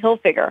 Tommy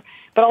Hilfiger,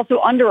 but also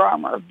Under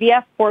Armour,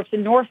 VF Corp,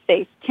 and North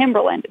Face,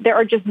 Timberland. There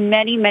are just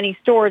many, many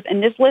stores,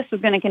 and this list is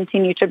going to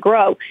continue to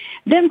grow.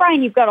 Then,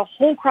 Brian, you've got a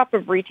whole crop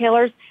of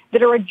retailers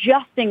that are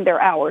adjusting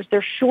their hours.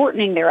 They're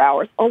shortening their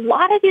hours. A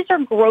lot of these are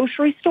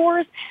grocery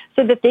stores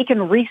so that they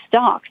can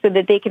restock, so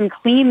that they can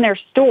clean their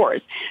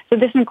stores. So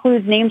this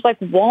includes names like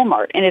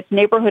Walmart and its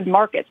neighborhood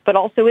markets, but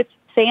also its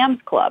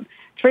Sam's Club,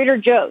 Trader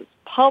Joe's,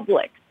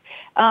 Publix.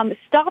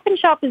 Stop and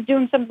Shop is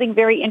doing something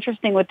very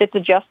interesting with its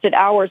adjusted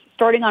hours.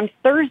 Starting on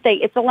Thursday,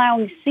 it's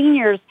allowing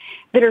seniors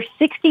that are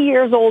 60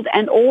 years old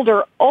and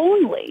older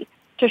only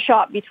to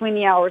shop between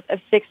the hours of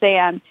 6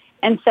 a.m.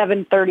 and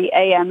 7:30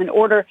 a.m. in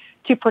order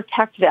to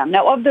protect them.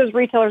 Now, of those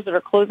retailers that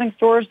are closing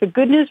stores, the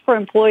good news for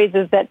employees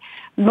is that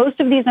most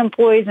of these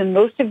employees and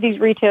most of these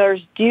retailers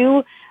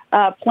do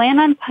plan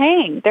on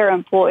paying their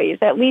employees,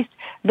 at least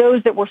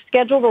those that were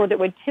scheduled or that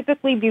would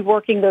typically be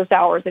working those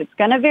hours. It's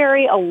going to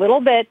vary a little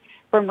bit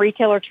from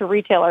retailer to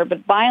retailer,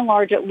 but by and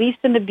large, at least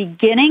in the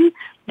beginning,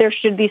 there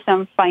should be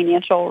some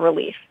financial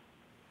relief.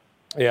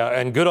 Yeah,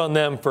 and good on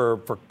them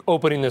for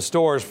opening the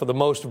stores for the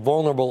most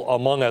vulnerable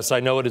among us. I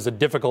know it is a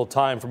difficult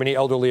time for many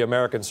elderly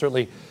Americans.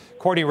 Certainly,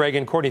 Courtney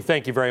Reagan. Courtney,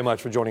 thank you very much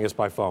for joining us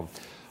by phone.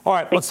 All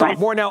right, let's talk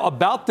more now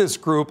about this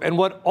group and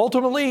what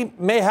ultimately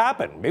may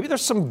happen. Maybe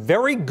there's some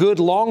very good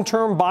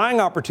long-term buying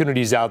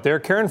opportunities out there.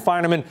 Karen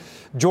Feinerman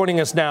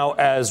joining us now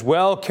as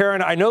well.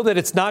 Karen, I know that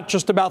it's not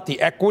just about the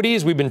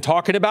equities we've been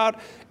talking about.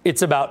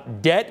 It's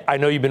about debt. I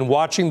know you've been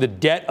watching the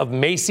debt of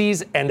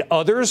Macy's and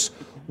others.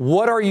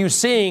 What are you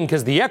seeing?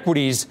 Because the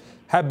equities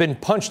have been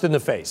punched in the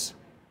face.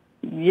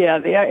 Yeah,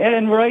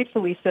 and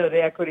rightfully so.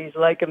 The equities,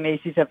 like a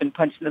Macy's, have been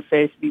punched in the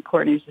face. I mean,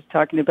 Courtney was just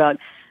talking about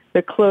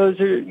the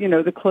closing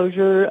of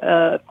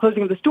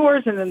the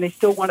stores, and then they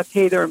still want to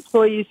pay their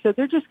employees, so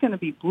they're just going to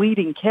be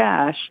bleeding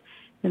cash.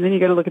 And then you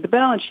got to look at the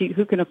balance sheet.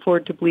 Who can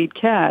afford to bleed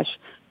cash?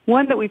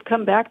 One that we've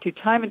come back to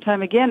time and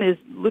time again is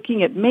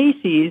looking at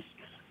Macy's,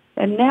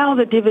 and now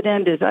the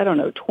dividend is,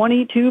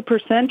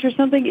 22% or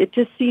something. It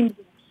just seems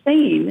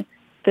insane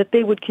that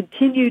they would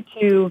continue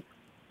to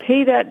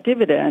pay that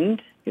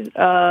dividend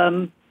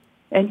and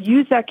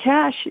use that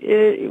cash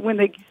when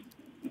they're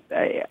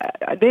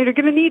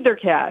going to need their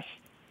cash.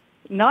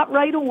 Not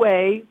right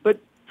away, but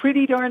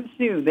pretty darn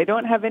soon. They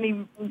don't have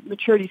any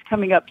maturities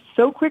coming up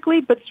so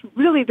quickly, but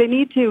really they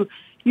need to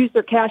use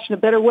their cash in a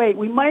better way.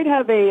 We might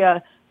have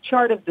a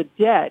chart of the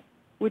debt,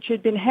 which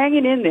had been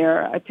hanging in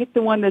there. I picked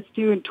the one that's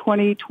due in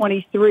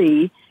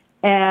 2023,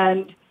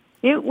 and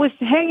it was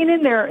hanging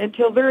in there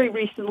until very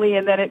recently,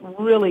 and then it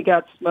really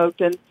got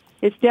smoked, and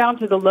it's down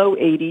to the low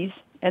 80s.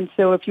 And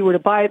so if you were to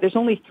buy it, there's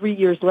only 3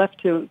 years left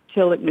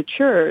till it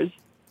matures.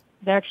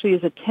 It actually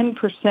is a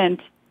 10%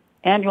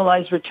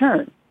 annualized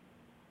return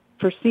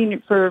for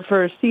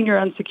senior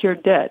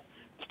unsecured debt.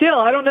 Still,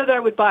 I don't know that I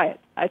would buy it.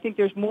 I think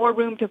there's more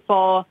room to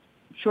fall.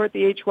 Short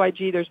the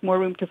HYG, there's more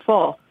room to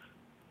fall.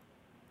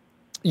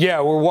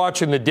 Yeah, we're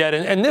watching the debt.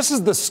 And this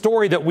is the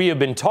story that we have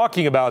been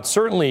talking about,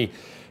 certainly,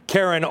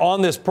 Karen,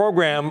 on this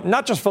program,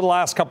 not just for the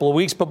last couple of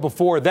weeks, but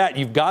before that.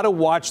 You've got to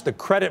watch the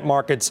credit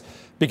markets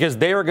because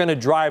they are going to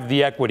drive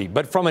the equity.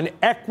 But from an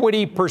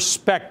equity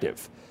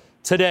perspective,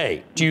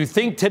 today, do you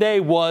think today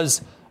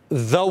was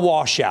the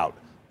washout,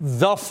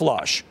 the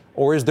flush,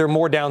 or is there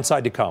more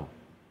downside to come?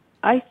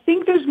 I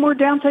think there's more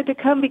downside to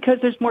come because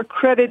there's more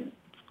credit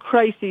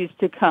crises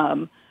to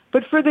come.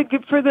 But for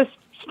the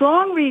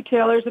strong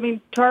retailers, I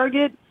mean,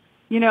 Target,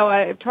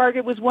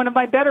 Target was one of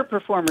my better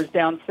performers,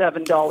 down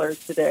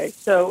 $7 today.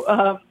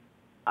 So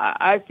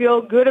I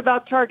feel good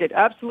about Target.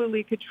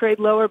 Absolutely could trade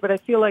lower, but I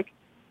feel like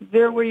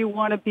they're where you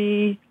want to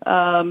be.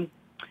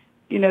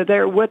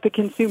 They're what the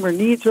consumer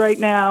needs right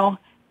now,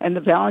 and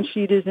the balance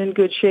sheet is in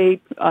good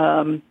shape.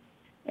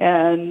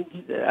 And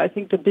I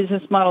think the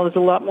business model is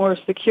a lot more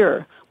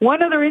secure.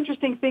 One other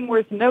interesting thing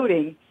worth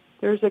noting,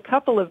 there's a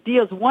couple of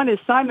deals. One is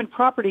Simon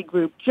Property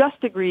Group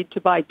just agreed to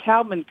buy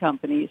Taubman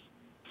Companies.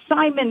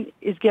 Simon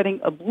is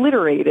getting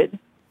obliterated,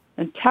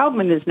 and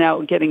Taubman is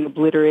now getting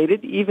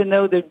obliterated, even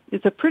though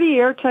it's a pretty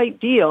airtight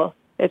deal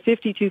at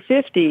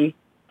 $52.50.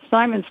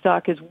 Simon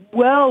stock is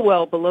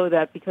well below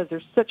that because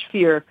there's such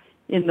fear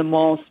in the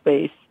mall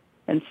space.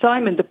 And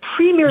Simon, the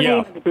premier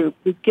name in the group,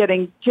 is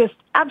getting just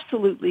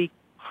absolutely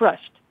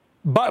crushed.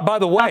 By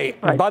the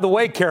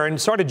way, Karen,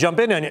 sorry to jump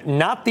in on it,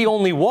 not the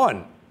only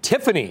one.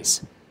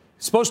 Tiffany's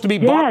supposed to be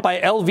bought by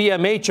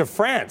LVMH of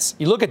France.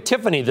 You look at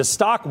Tiffany, the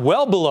stock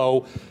well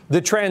below the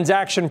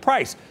transaction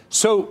price.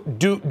 So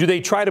do they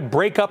try to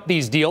break up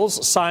these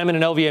deals, Simon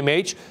and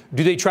LVMH?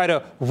 Do they try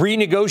to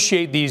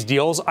renegotiate these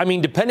deals? I mean,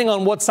 depending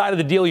on what side of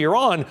the deal you're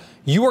on,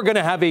 you are going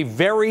to have a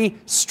very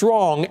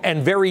strong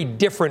and very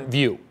different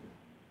view.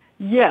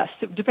 Yes,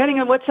 depending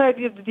on what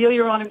side of the deal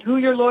you're on and who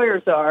your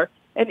lawyers are.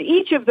 And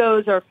each of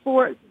those are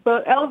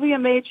but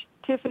LVMH,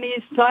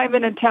 Tiffany's,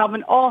 Simon, and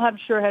Taubman all I'm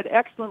sure had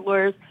excellent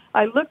lawyers.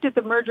 I looked at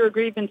the merger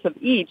agreements of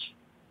each.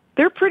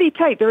 They're pretty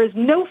tight. There is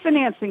no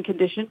financing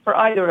condition for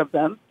either of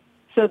them,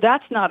 so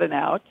that's not an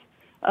out.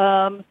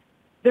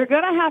 They're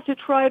going to have to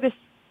try to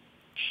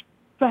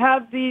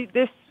have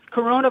this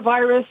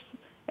coronavirus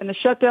and the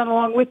shutdown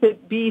along with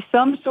it be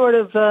some sort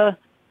of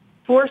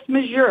force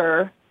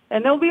majeure,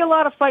 and there'll be a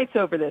lot of fights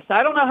over this.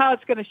 I don't know how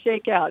it's going to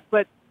shake out,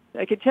 but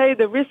I can tell you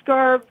the risk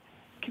arb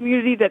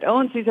community that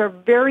owns these are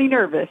very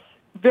nervous.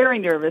 Very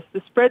nervous.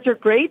 The spreads are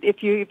great.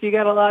 If you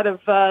got a lot of,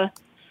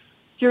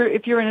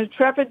 if you're an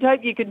intrepid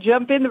type, you can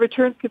jump in. The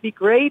returns could be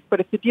great. But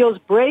if the deals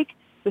break,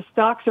 the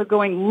stocks are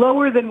going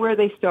lower than where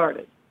they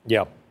started.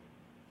 Yeah,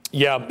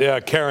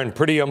 Karen,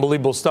 pretty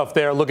unbelievable stuff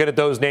there. Looking at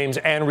those names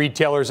and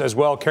retailers as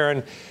well.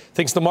 Karen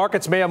thinks the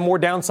markets may have more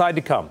downside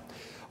to come.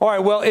 All right,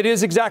 well, it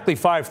is exactly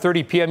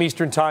 5:30 p.m.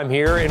 Eastern time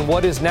here in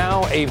what is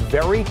now a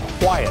very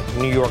quiet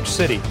New York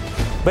City.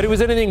 But it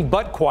was anything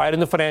but quiet in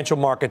the financial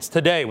markets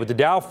today, with the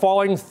Dow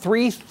falling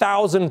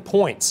 3,000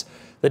 points.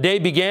 The day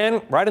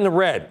began right in the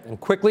red and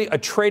quickly a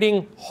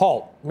trading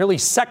halt, merely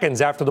seconds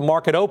after the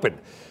market opened.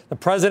 The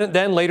president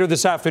then later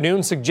this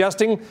afternoon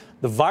suggesting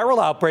the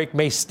viral outbreak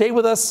may stay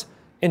with us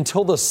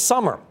until the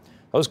summer.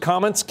 Those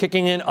comments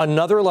kicking in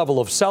another level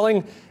of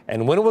selling.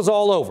 And when it was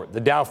all over, the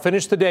Dow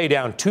finished the day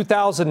down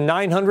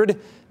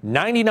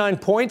 2,999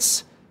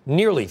 points,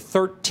 nearly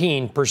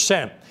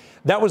 13%.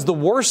 That was the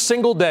worst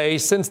single day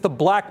since the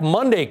Black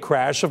Monday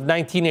crash of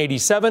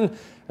 1987,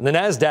 and the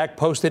Nasdaq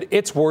posted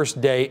its worst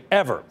day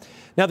ever.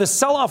 Now, the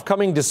sell-off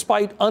coming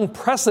despite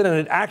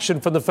unprecedented action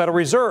from the Federal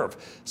Reserve,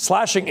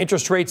 slashing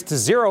interest rates to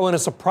zero in a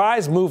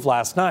surprise move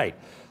last night.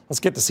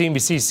 Let's get to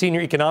CNBC's senior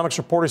economics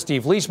reporter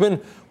Steve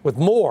Leishman with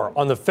more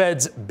on the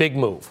Fed's big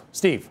move.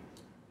 Steve.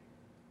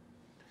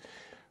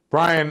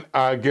 Brian,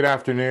 good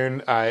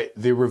afternoon.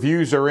 The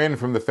reviews are in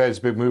from the Fed's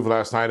big move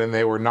last night, and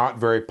they were not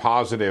very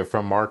positive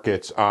from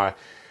markets.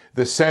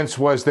 The sense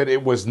was that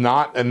it was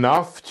not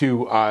enough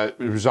to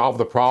resolve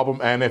the problem,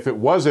 and if it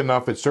was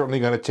enough, it's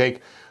certainly going to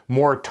take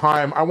more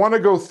time. I want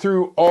to go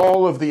through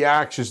all of the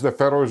actions the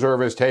Federal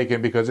Reserve has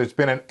taken because it's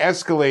been an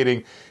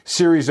escalating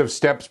series of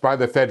steps by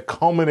the Fed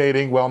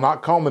culminating, well,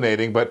 not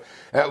culminating, but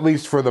at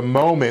least for the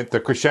moment,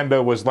 the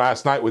crescendo was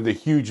last night with the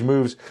huge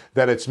moves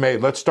that it's made.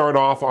 Let's start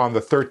off on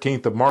the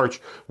 13th of March,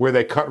 where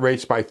they cut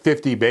rates by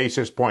 50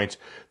 basis points.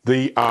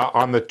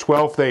 On the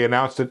 12th, they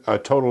announced a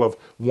total of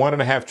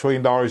 $1.5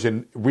 trillion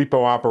in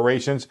repo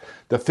operations.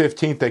 The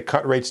 15th, they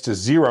cut rates to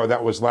zero.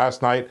 That was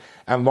last night,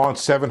 and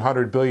launched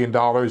 $700 billion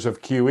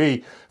of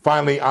QE.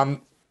 Finally,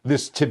 on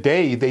this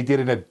today, they did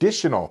an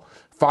additional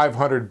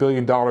 $500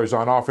 billion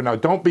on offer. Now,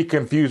 don't be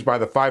confused by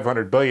the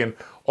 $500 billion.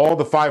 All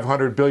the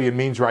 $500 billion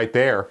means right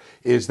there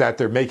is that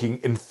they're making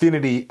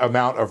infinity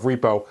amount of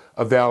repo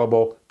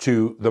available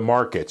to the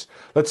markets.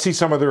 Let's see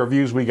some of the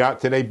reviews we got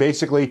today.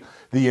 Basically,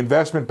 the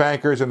investment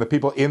bankers and the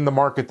people in the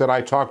market that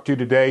I talked to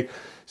today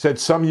said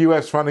some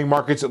U.S. funding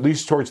markets, at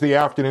least towards the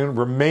afternoon,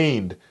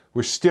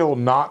 were still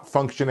not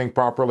functioning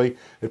properly.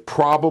 It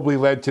probably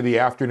led to the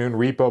afternoon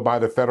repo by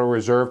the Federal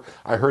Reserve.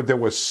 I heard there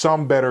was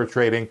some better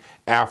trading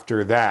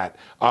after that.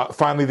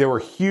 Finally, there were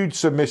huge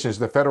submissions.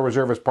 The Federal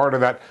Reserve, as part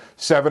of that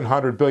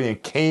 $700 billion,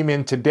 came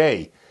in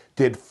today,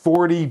 did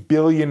 $40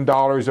 billion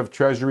of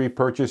Treasury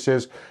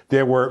purchases.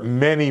 There were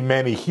many,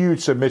 many huge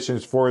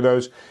submissions for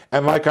those.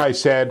 And like I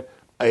said,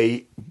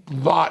 a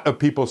lot of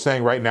people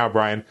saying right now,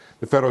 Brian,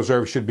 the Federal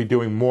Reserve should be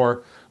doing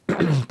more,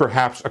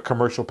 perhaps a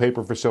commercial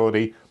paper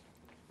facility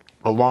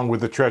along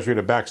with the Treasury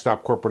to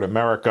backstop corporate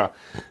America.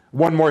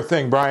 One more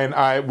thing, Brian.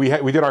 We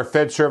did our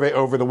Fed survey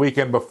over the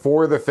weekend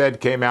before the Fed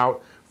came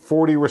out.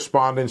 40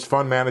 respondents,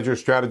 fund managers,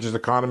 strategists,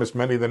 economists,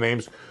 many of the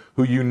names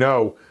who you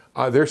know.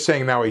 They're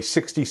saying now a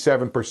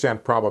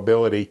 67%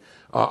 probability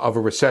of a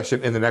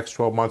recession in the next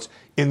 12 months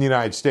in the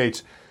United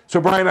States. So,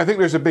 Brian, I think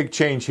there's a big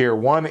change here.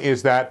 One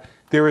is that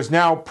there is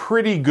now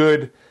pretty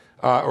good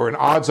or an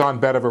odds-on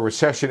bet of a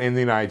recession in the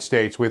United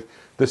States, with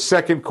the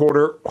second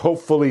quarter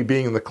hopefully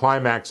being the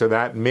climax of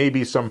that,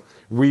 maybe some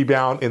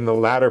rebound in the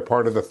latter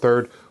part of the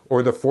third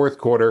or the fourth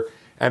quarter.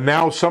 And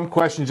now some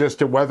questions as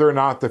to whether or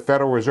not the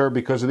Federal Reserve,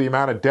 because of the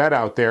amount of debt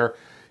out there,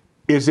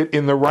 is it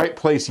in the right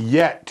place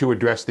yet to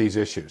address these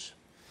issues?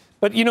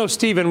 But, you know,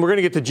 Stephen, we're going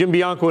to get to Jim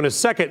Bianco in a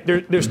second.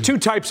 There's two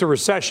types of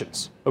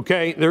recessions,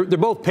 okay? They're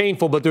both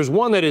painful, but there's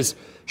one that is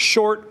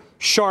short,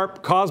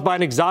 sharp, caused by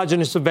an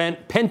exogenous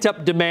event,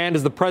 pent-up demand,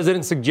 as the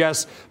president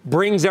suggests,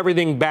 brings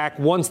everything back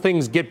once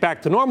things get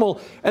back to normal.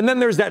 And then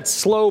there's that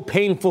slow,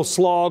 painful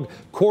slog,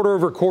 quarter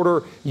over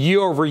quarter, year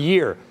over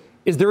year.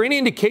 Is there any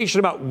indication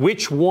about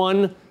which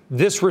one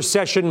this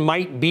recession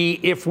might be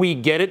if we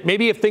get it?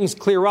 Maybe if things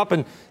clear up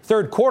in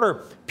third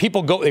quarter,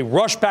 people they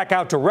rush back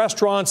out to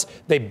restaurants,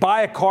 they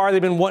buy a car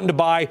they've been wanting to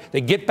buy,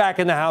 they get back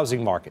in the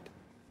housing market.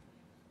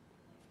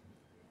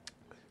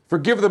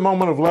 Forgive the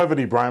moment of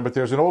levity, Brian, but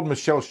there's an old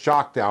Michelle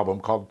Shocked album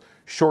called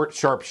Short,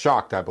 Sharp,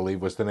 Shocked, I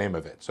believe was the name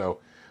of it. So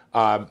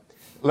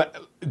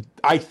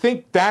I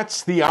think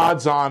that's the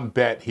odds-on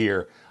bet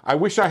here. I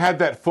wish I had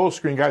that full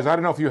screen, guys. I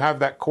don't know if you have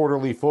that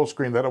quarterly full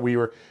screen that we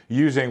were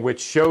using,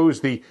 which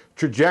shows the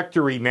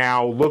trajectory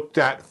now looked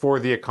at for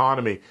the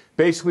economy.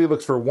 Basically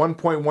looks for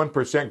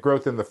 1.1%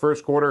 growth in the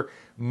first quarter,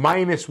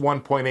 minus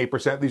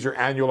 1.8%. These are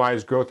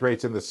annualized growth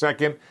rates in the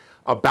second,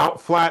 about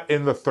flat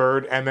in the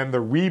third, and then the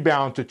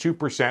rebound to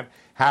 2%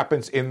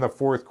 happens in the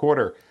fourth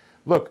quarter.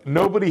 Look,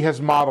 nobody has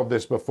modeled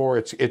this before.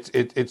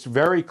 It's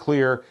very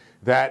clear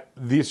that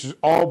this is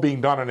all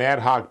being done on an ad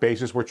hoc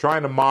basis. We're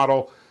trying to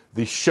model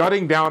the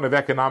shutting down of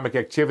economic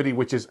activity,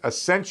 which is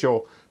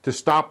essential to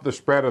stop the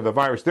spread of the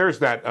virus. There's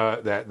that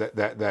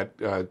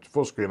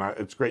full screen.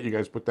 It's great you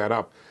guys put that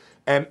up.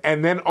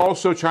 And then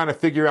also trying to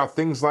figure out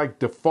things like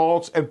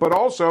defaults. But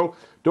also,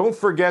 don't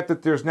forget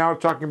that there's now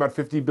talking about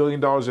 $50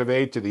 billion of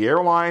aid to the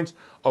airlines,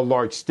 a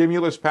large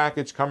stimulus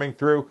package coming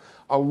through.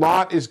 A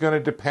lot is going to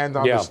depend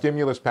on the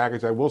stimulus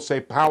package. I will say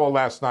Powell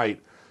last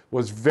night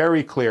was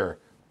very clear.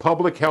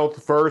 Public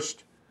health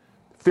first,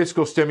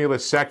 fiscal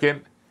stimulus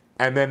second,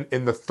 and then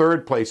in the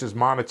third place is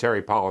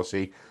monetary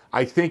policy.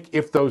 I think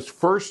if those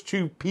first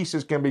two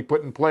pieces can be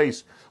put in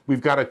place, we've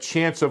got a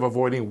chance of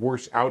avoiding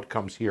worse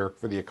outcomes here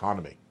for the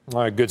economy.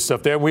 All right, good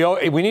stuff there. We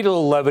need a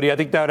little levity. I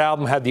think that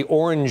album had the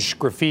orange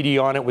graffiti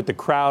on it with the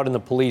crowd and the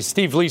police.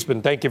 Steve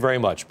Leisman, thank you very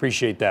much.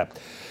 Appreciate that.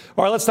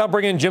 All right, let's now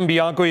bring in Jim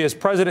Bianco. He is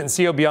president and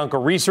CEO of Bianco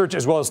Research,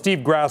 as well as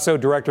Steve Grasso,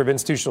 director of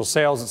institutional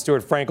sales at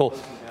Stuart Frankel.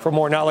 For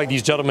more, not like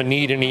these gentlemen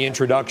need any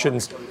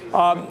introductions.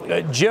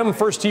 Jim,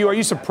 first to you. Are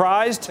you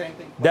surprised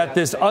that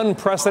this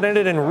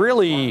unprecedented and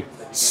really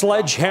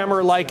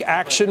sledgehammer-like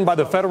action by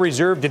the Federal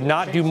Reserve did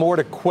not do more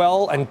to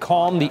quell and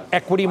calm the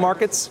equity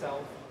markets?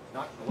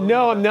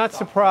 No, I'm not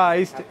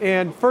surprised.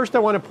 And first, I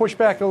want to push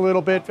back a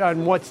little bit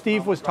on what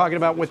Steve was talking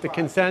about with the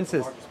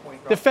consensus.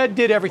 The Fed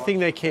did everything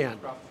they can.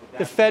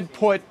 The Fed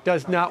put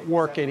does not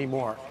work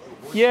anymore.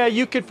 Yeah,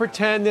 you could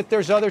pretend that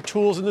there's other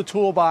tools in the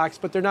toolbox,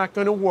 but they're not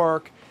going to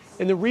work.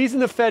 And the reason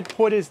the Fed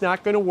put is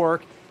not going to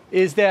work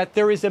is that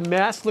there is a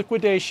mass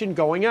liquidation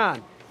going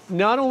on.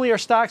 Not only are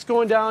stocks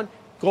going down,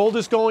 gold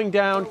is going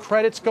down,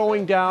 credit's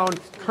going down,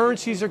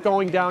 currencies are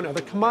going down,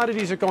 other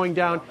commodities are going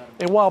down.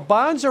 And while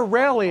bonds are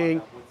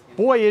rallying,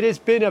 boy, it has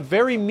been a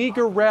very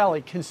meager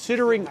rally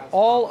considering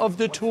all of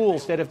the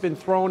tools that have been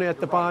thrown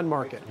at the bond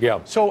market. Yeah.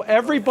 So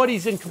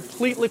everybody's in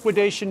complete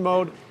liquidation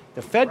mode.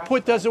 The Fed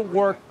put doesn't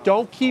work.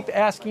 Don't keep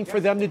asking for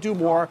them to do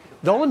more.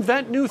 They'll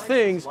invent new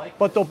things,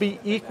 but they'll be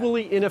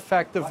equally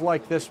ineffective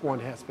like this one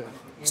has been.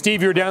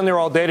 Steve, you're down there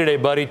all day today,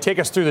 buddy. Take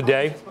us through the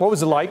day. What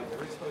was it like?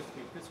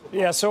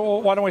 Yeah, so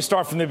why don't we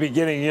start from the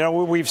beginning? You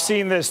know, we've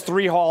seen this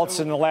 3 halts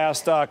in the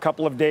last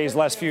couple of days,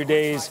 last few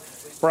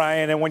days,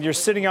 Brian, and when you're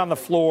sitting on the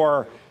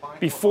floor,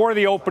 before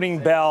the opening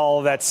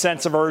bell, that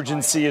sense of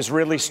urgency is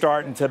really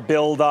starting to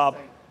build up.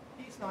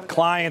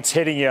 Clients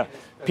hitting you,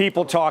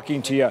 people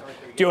talking to you.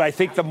 Do I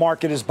think the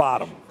market is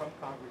bottom?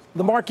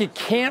 The market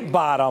can't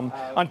bottom,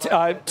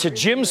 to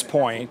Jim's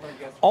point,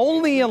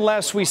 only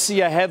unless we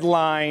see a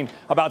headline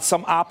about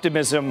some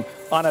optimism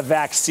on a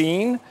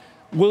vaccine.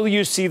 Will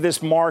you see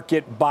this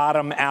market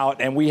bottom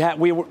out? And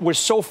we're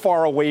so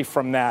far away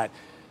from that.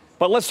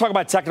 But let's talk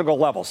about technical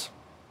levels.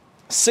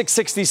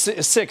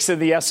 666 in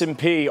the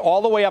S&P,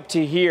 all the way up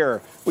to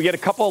here. We get a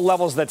couple of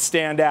levels that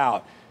stand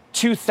out.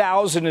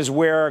 2,000 is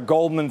where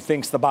Goldman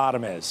thinks the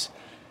bottom is.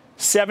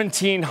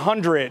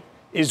 1,700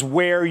 is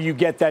where you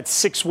get that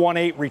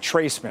 618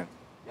 retracement.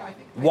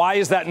 Why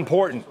is that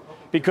important?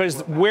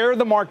 Because where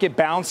the market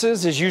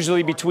bounces is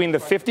usually between the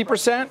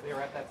 50%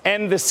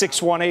 and the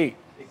 618.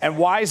 And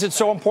why is it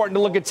so important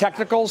to look at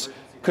technicals?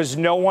 because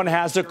no one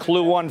has a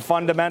clue on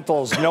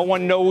fundamentals. No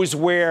one knows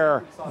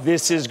where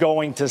this is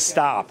going to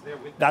stop.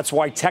 That's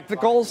why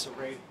technicals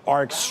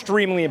are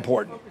extremely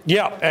important.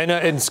 Yeah,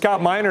 and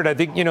Scott Meinert, I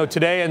think,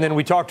 today, and then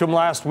we talked to him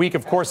last week,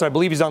 of course, I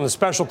believe he's on the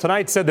special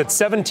tonight, said that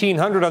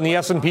 1,700 on the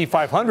S&P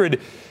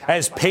 500,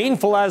 as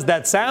painful as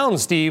that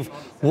sounds, Steve,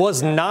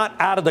 was not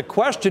out of the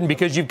question,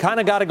 because you've kind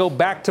of got to go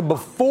back to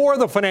before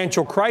the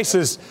financial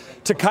crisis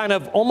to kind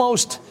of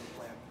almost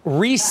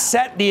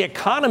reset the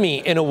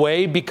economy in a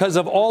way because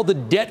of all the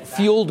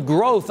debt-fueled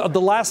growth of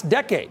the last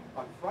decade.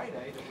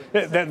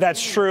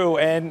 That's true,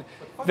 and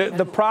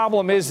the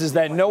problem is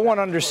that no one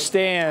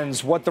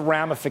understands what the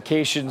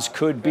ramifications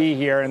could be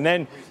here. And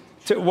then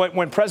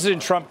when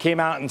President Trump came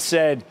out and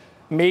said,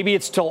 maybe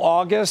it's till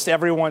August,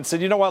 everyone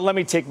said, you know what, let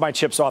me take my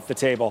chips off the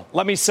table.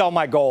 Let me sell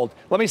my gold.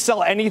 Let me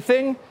sell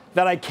anything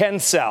that I can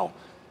sell.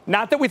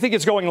 Not that we think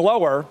it's going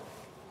lower,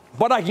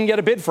 but I can get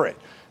a bid for it.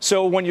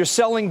 So when you're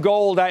selling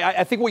gold,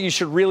 I think what you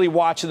should really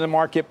watch in the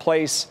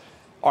marketplace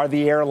are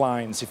the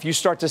airlines. If you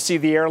start to see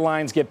the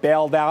airlines get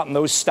bailed out and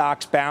those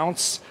stocks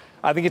bounce,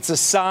 I think it's a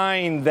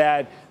sign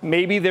that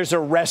maybe there's a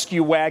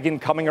rescue wagon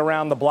coming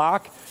around the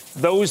block.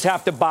 Those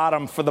have to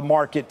bottom for the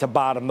market to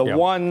bottom, the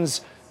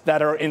ones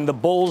that are in the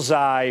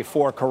bullseye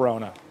for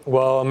Corona.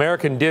 Well,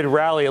 American did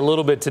rally a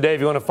little bit today if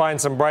you want to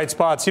find some bright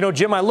spots.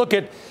 Jim, I look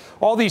at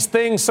all these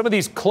things, some of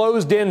these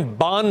closed-in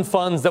bond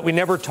funds that we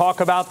never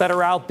talk about that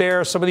are out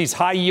there, some of these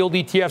high-yield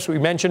ETFs we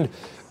mentioned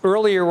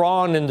earlier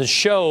on in the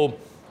show.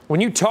 When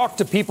you talk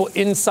to people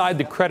inside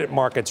the credit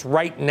markets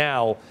right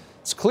now,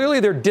 it's clearly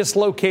they're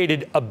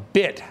dislocated a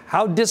bit.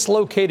 How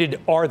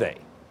dislocated are they?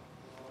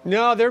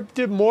 No,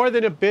 they're more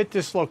than a bit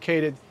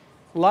dislocated.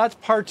 Lots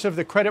parts of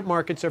the credit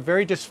markets are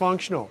very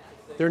dysfunctional.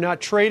 They're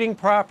not trading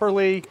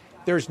properly.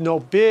 There's no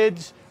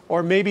bids,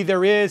 or maybe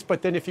there is,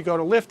 but then if you go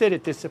to lift it,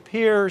 it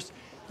disappears.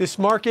 This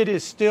market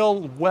is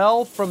still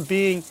well from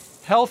being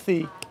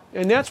healthy,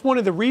 and that's one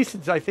of the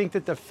reasons I think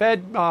that the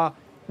Fed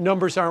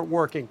numbers aren't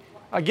working.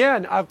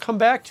 Again, I'll come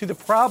back to the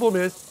problem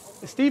is,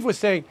 as Steve was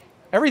saying,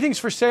 everything's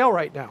for sale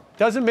right now.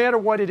 Doesn't matter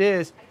what it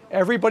is.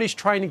 Everybody's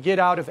trying to get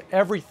out of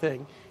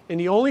everything. And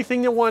the only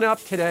thing that went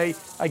up today,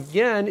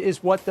 again,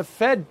 is what the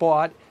Fed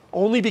bought,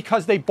 only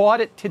because they bought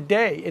it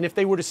today. And if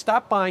they were to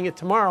stop buying it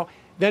tomorrow,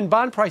 then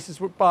bond prices,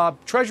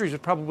 treasuries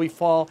would probably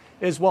fall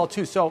as well,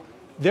 too. So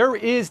there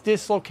is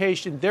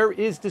dislocation. There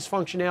is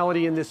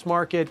dysfunctionality in this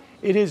market.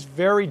 It is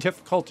very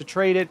difficult to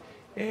trade it.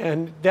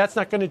 And that's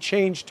not going to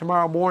change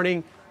tomorrow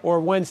morning or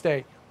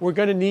Wednesday. We're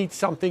going to need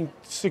something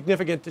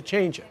significant to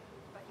change it.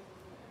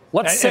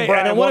 Let's say,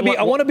 and I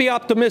want to be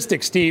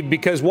optimistic, Steve,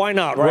 because why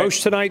not? Right.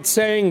 Roche tonight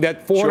saying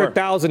that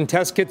 400,000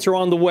 test kits are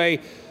on the way.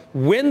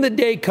 When the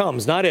day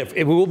comes, not if,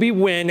 it will be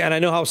when, and I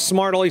know how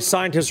smart all these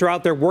scientists are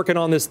out there working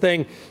on this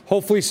thing,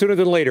 hopefully sooner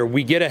than later,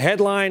 we get a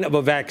headline of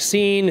a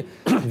vaccine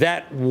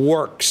that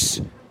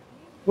works.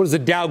 What does the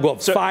Dow go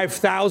up,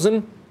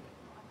 5,000?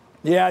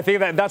 Yeah, I think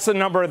that's the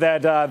number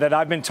that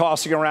I've been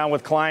tossing around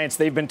with clients.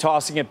 They've been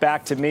tossing it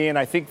back to me, and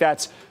I think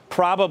that's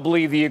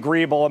probably the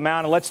agreeable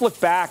amount. And let's look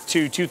back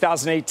to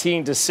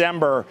 2018,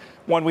 December,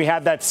 when we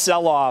had that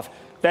sell-off.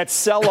 That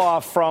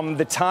sell-off from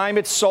the time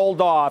it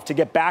sold off to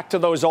get back to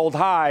those old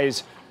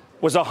highs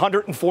was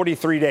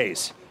 143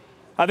 days.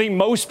 I think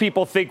most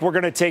people think we're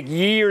going to take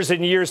years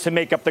and years to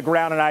make up the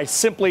ground, and I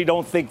simply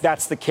don't think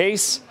that's the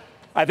case.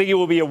 I think it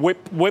will be a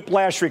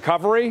whiplash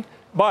recovery,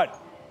 but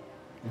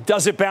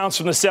does it bounce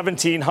from the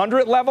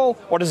 1,700 level,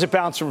 or does it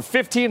bounce from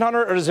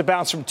 1,500, or does it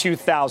bounce from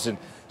 2,000?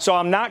 So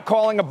I'm not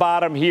calling a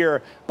bottom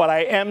here, but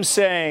I am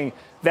saying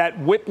that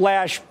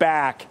whiplash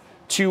back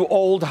to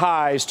old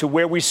highs, to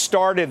where we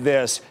started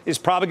this, is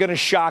probably going to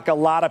shock a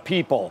lot of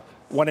people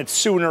when it's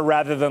sooner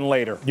rather than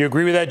later. You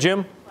agree with that,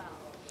 Jim?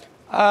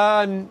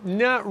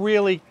 Not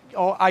really.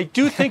 Oh, I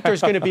do think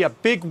there's going to be a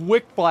big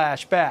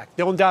whiplash back,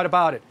 no doubt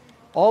about it.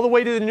 All the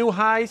way to the new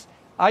highs.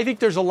 I think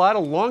there's a lot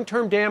of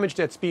long-term damage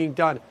that's being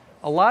done.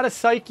 A lot of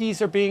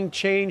psyches are being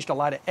changed. A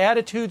lot of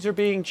attitudes are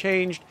being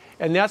changed.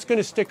 And that's going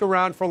to stick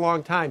around for a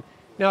long time.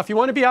 Now, if you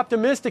want to be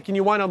optimistic and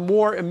you want a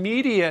more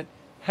immediate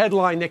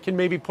headline that can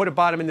maybe put a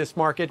bottom in this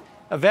market,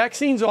 a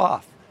vaccine's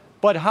off.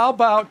 But how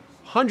about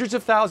hundreds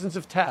of thousands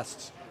of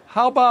tests?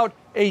 How about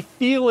a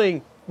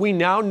feeling we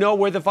now know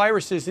where the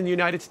virus is in the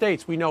United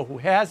States? We know who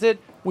has it.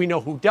 We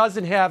know who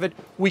doesn't have it.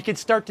 We can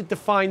start to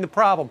define the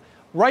problem.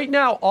 Right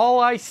now,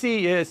 all I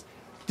see is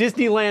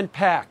Disneyland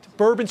packed,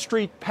 Bourbon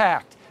Street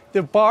packed,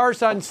 the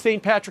bars on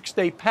St. Patrick's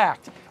Day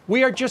packed.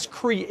 We are just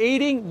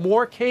creating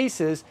more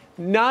cases.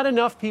 Not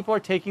enough people are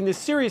taking this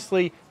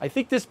seriously. I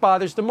think this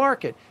bothers the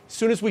market. As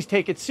soon as we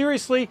take it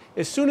seriously,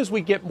 as soon as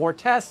we get more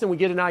tests and we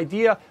get an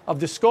idea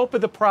of the scope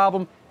of the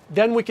problem,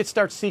 then we could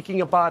start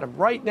seeking a bottom.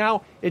 Right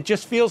now, it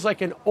just feels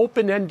like an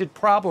open-ended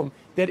problem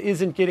that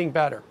isn't getting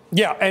better.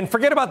 Yeah, and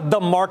forget about the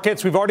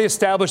markets. We've already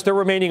established they're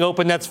remaining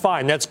open. That's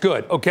fine. That's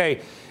good.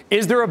 Okay.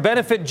 Is there a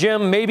benefit,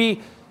 Jim,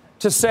 maybe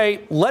to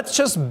say, let's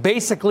just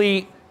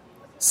basically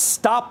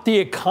stop the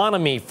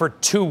economy for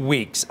 2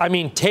 weeks? I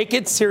mean, take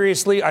it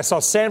seriously. I saw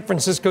San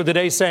Francisco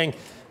today saying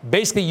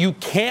basically you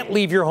can't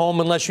leave your home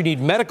unless you need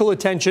medical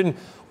attention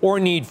or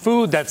need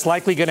food. That's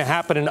likely going to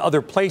happen in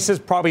other places,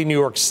 probably New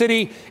York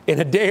City in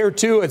a day or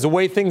two, as the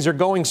way things are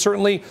going.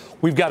 Certainly,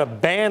 we've got a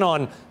ban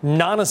on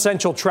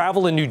non-essential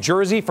travel in New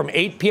Jersey from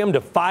 8 p.m.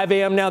 to 5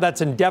 a.m. now.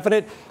 That's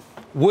indefinite.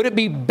 Would it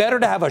be better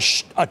to have a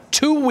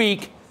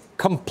 2-week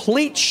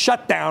complete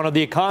shutdown of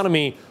the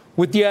economy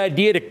with the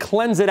idea to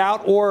cleanse it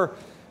out, or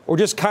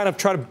just kind of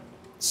try to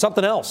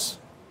something else?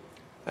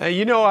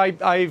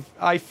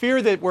 I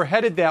fear that we're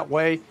headed that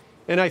way,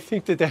 and I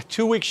think that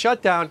 2-week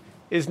shutdown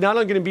is not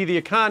only going to be the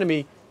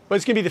economy, but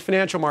it's going to be the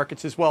financial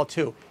markets as well,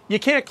 too. You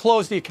can't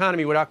close the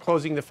economy without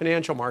closing the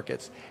financial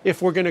markets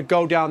if we're going to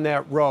go down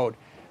that road.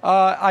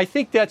 I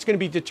think that's going to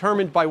be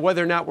determined by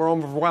whether or not we're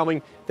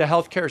overwhelming the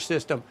healthcare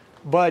system.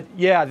 But,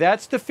 yeah,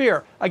 that's the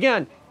fear.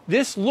 Again,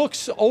 this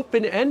looks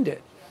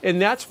open-ended,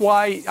 and that's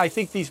why I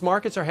think these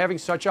markets are having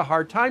such a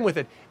hard time with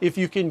it. If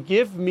you can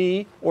give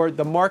me, or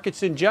the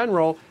markets in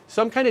general,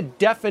 some kind of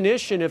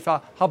definition of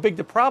how big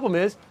the problem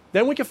is,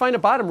 then we can find a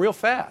bottom real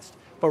fast.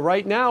 But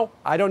right now,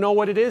 I don't know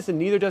what it is, and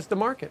neither does the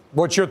market.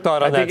 What's your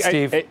thought on that,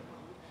 Steve?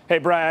 Hey,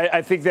 Brian,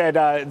 I think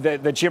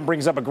that Jim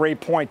brings up a great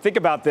point. Think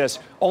about this.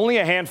 Only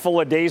a handful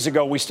of days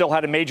ago, we still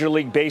had a Major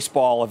League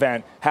Baseball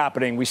event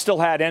happening. We still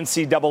had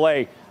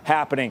NCAA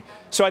happening.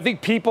 So I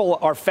think people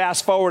are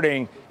fast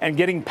forwarding and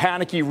getting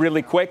panicky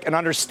really quick and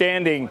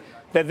understanding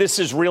that this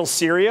is real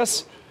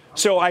serious.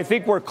 So I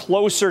think we're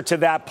closer to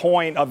that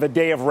point of the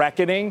day of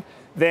reckoning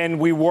than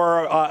we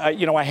were,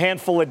 a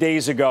handful of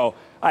days ago.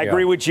 I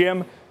agree with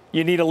Jim.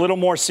 You need a little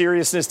more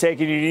seriousness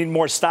taken. You need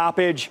more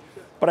stoppage.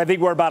 But I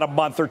think we're about a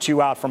month or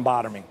two out from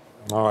bottoming.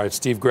 All right,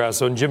 Steve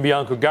Grasso and Jim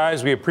Bianco.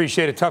 Guys, we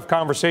appreciate a tough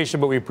conversation,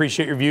 but we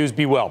appreciate your views.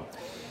 Be well.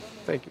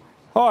 Thank you.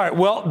 All right,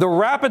 well, the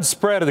rapid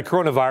spread of the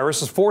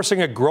coronavirus is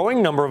forcing a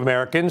growing number of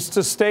Americans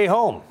to stay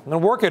home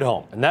and work at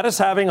home. And that is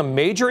having a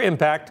major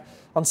impact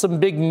on some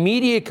big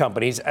media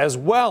companies as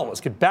well.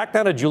 Let's get back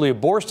down to Julia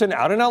Borston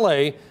out in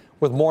L.A.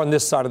 with more on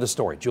this side of the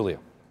story. Julia.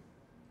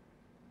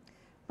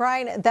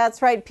 Brian,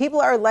 that's right.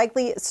 People are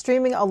likely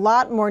streaming a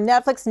lot more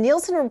Netflix.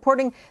 Nielsen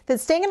reporting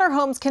that staying in our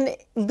homes can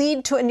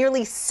lead to a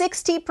nearly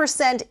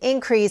 60%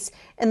 increase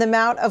in the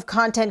amount of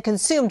content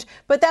consumed.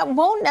 But that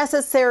won't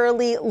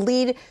necessarily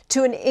lead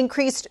to an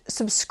increased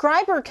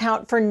subscriber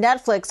count for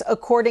Netflix,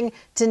 according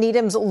to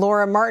Needham's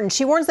Laura Martin.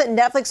 She warns that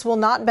Netflix will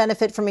not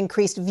benefit from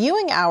increased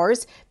viewing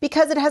hours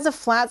because it has a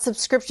flat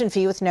subscription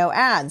fee with no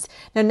ads.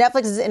 Now,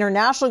 Netflix's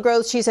international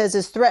growth, she says,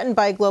 is threatened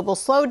by a global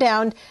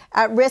slowdown,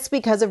 at risk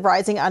because of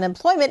rising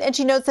unemployment. And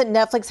she notes that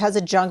Netflix has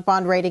a junk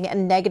bond rating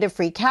and negative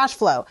free cash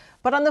flow.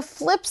 But on the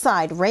flip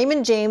side,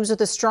 Raymond James,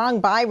 with a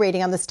strong buy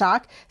rating on the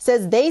stock,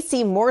 says they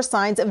see more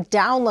signs of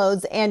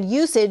downloads and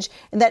usage,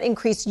 and that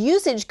increased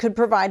usage could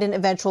provide an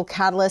eventual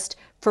catalyst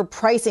for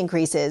price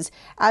increases.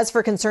 As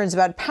for concerns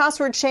about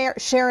password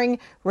sharing,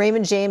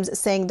 Raymond James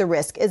saying the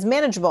risk is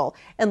manageable.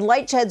 And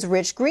Lightshed's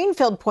Rich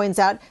Greenfield points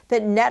out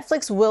that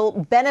Netflix will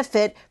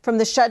benefit from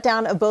the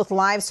shutdown of both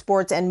live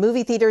sports and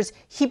movie theaters.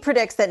 He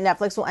predicts that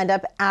Netflix will end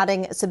up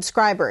adding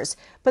subscribers.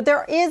 But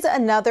there is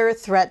another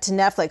threat to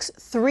Netflix.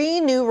 3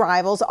 new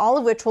rivals, all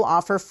of which will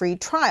offer free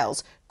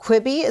trials.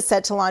 Quibi is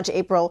set to launch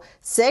April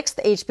 6th.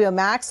 HBO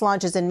Max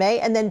launches in May.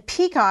 And then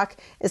Peacock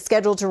is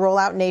scheduled to roll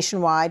out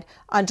nationwide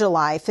on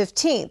July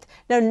 15th.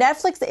 Now,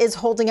 Netflix is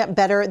holding up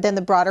better than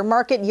the broader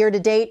market. Year to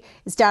date,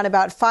 it's down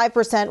about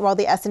 5%, while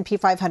the S&P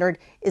 500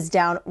 is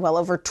down well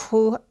over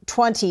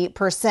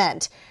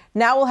 20%.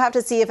 Now we'll have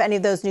to see if any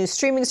of those new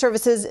streaming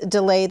services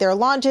delay their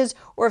launches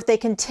or if they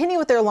continue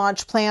with their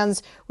launch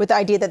plans with the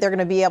idea that they're going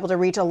to be able to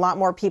reach a lot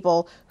more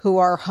people who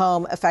are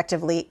home,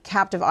 effectively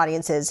captive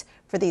audiences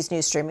for these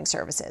new streaming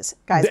services.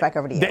 Guys, back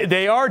over to you.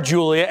 They are,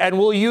 Julia, and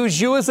we'll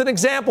use you as an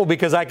example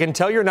because I can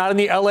tell you're not in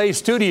the L.A.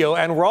 studio,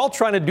 and we're all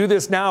trying to do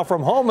this now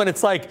from home, and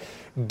it's like,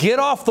 get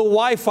off the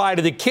Wi-Fi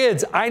to the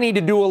kids. I need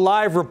to do a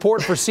live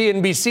report for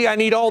CNBC. I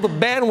need all the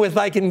bandwidth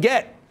I can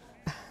get.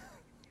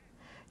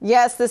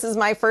 Yes, this is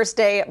my first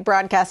day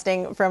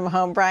broadcasting from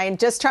home, Brian.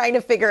 Just trying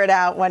to figure it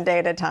out one day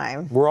at a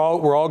time. We're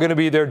all going to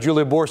be there.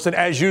 Julia Borston,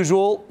 as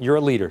usual, you're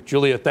a leader.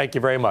 Julia, thank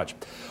you very much.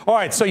 All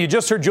right, so you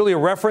just heard Julia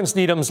reference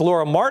Needham's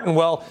Laura Martin.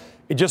 Well,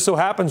 it just so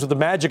happens with the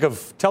magic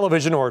of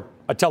television or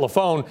a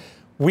telephone,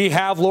 we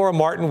have Laura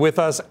Martin with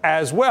us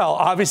as well.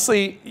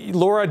 Obviously,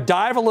 Laura,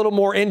 dive a little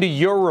more into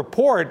your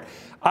report.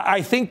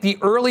 I think the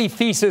early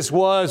thesis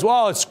was,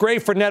 well, it's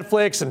great for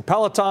Netflix and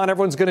Peloton.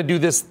 Everyone's going to do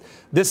this,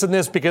 and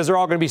this because they're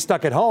all going to be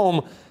stuck at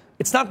home.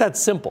 It's not that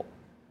simple.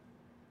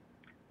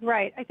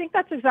 Right. I think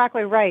that's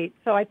exactly right.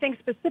 So I think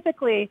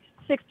specifically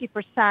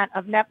 60%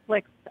 of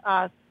Netflix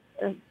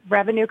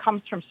revenue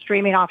comes from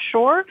streaming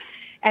offshore.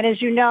 And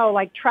as you know,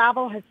 like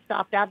travel has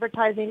stopped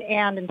advertising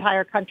and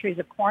entire countries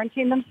have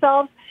quarantined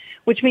themselves,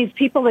 which means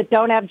people that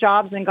don't have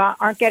jobs and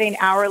aren't getting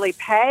hourly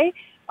pay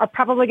are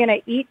probably going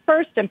to eat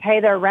first and pay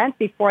their rent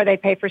before they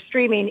pay for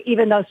streaming,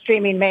 even though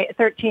streaming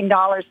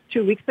 $13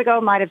 2 weeks ago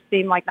might have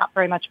seemed like not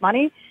very much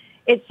money.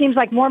 It seems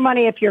like more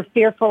money if you're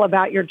fearful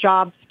about your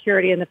job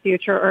security in the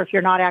future or if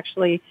you're not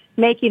actually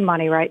making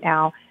money right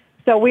now.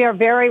 So we are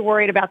very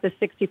worried about the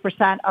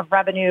 60% of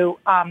revenue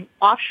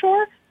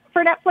offshore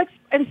for Netflix.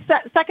 And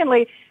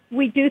secondly,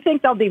 we do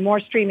think there'll be more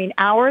streaming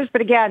hours.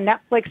 But again,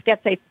 Netflix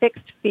gets a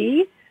fixed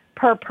fee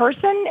per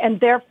person, and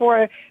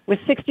therefore with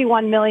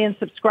 61 million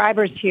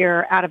subscribers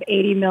here out of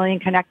 80 million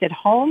connected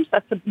homes,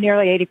 that's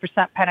nearly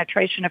 80%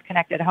 penetration of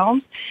connected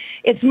homes,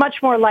 it's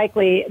much more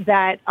likely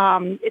that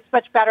it's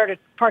much better to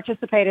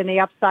participate in the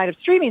upside of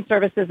streaming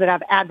services that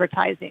have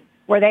advertising,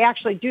 where they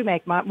actually do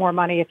make more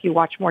money if you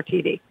watch more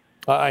TV.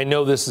 I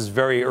know this is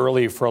very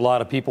early for a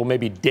lot of people,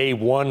 maybe day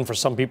one for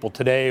some people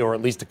today, or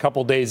at least a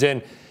couple days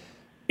in.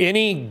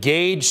 Any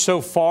gauge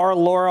so far,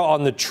 Laura,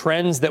 on the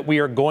trends that we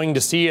are going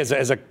to see as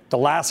the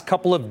last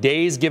couple of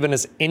days given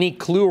us any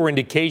clue or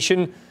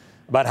indication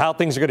about how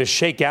things are going to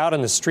shake out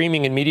in the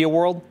streaming and media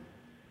world?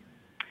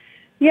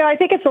 Yeah, I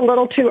think it's a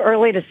little too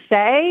early to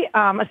say,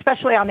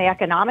 especially on the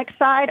economic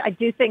side. I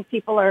do think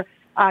kids are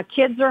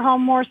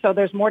home more, so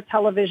there's more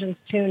televisions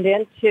tuned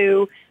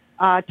into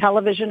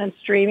television and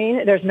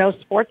streaming. There's no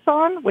sports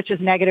on, which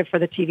is negative for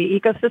the TV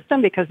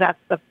ecosystem because that's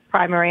the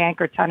primary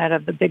anchor tenet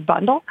of the big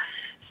bundle.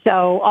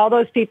 So all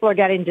those people are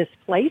getting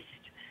displaced.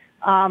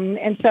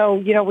 And so,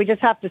 we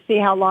just have to see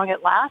how long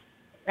it lasts.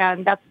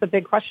 And that's the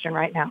big question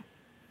right now.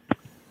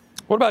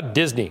 What about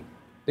Disney?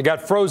 They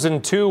got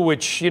Frozen 2,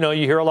 which, you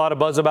hear a lot of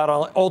buzz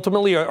about.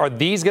 Ultimately, are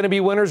these going to be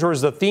winners, or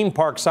is the theme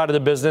park side of the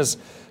business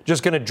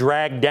just going to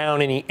drag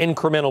down any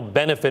incremental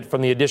benefit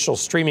from the additional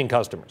streaming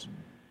customers?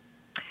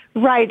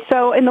 Right.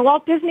 So in the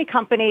Walt Disney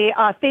Company,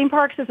 theme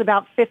parks is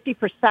about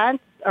 50%,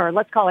 or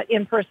let's call it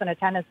in-person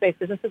attendance-based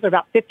businesses, are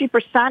about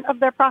 50% of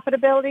their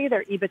profitability,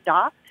 their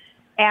EBITDA,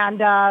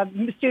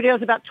 and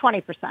studios about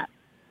 20%.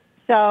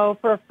 So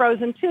for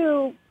Frozen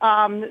 2,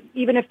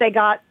 even if they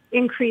got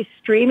increased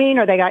streaming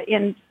or they got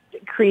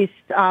increased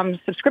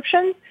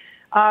subscriptions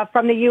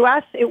from the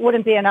U.S., it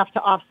wouldn't be enough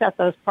to offset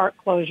those park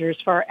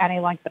closures for any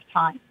length of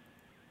time.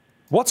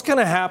 What's going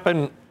to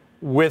happen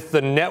with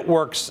the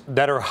networks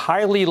that are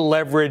highly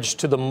leveraged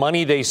to the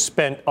money they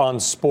spent on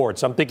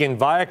sports? I'm thinking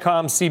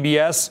Viacom,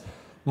 CBS,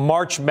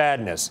 March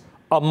Madness,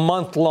 a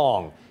month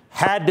long,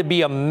 had to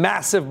be a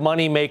massive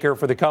moneymaker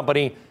for the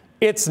company.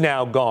 It's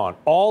now gone.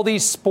 All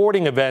these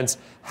sporting events,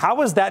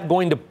 how is that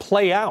going to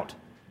play out?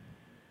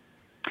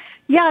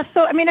 Yeah,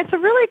 so, it's a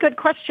really good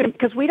question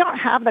because we don't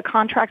have the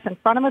contracts in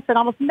front of us, and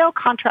almost no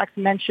contracts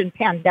mention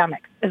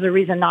pandemics as a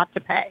reason not to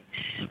pay.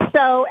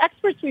 So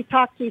experts we've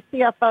talked to,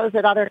 CFOs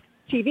at other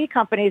TV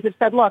companies, have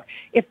said, look,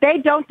 if they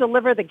don't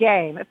deliver the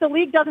game, if the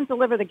league doesn't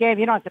deliver the game,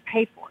 you don't have to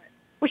pay for it,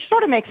 which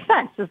sort of makes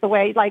sense as the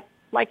way,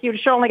 like you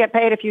should only get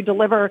paid if you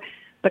deliver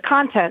the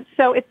content.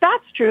 So if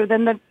that's true,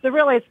 then the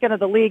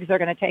leagues are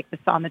going to take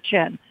this on the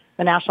chin.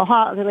 The National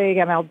Hockey League,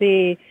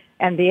 MLB,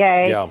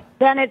 NBA. Yeah.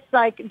 Then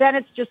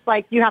it's just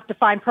like you have to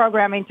find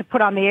programming to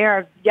put on the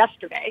air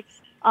yesterday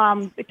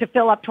to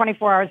fill up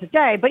 24 hours a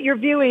day. But your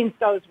viewing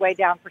goes way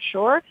down for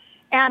sure.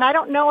 And I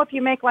don't know if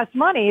you make less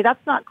money.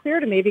 That's not clear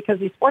to me because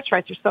these sports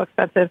rights are so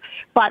expensive.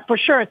 But for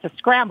sure, it's a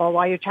scramble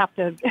while you have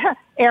to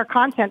air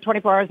content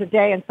 24 hours a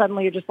day, and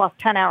suddenly you just lost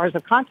 10 hours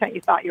of content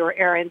you thought you were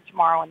airing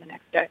tomorrow and the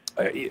next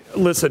day.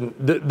 Listen,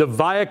 the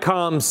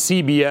Viacom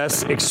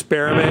CBS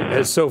experiment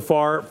has so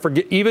far,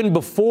 even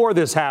before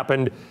this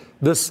happened,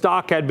 the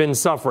stock had been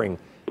suffering.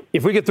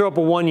 If we could throw up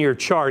a one-year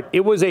chart,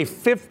 it was a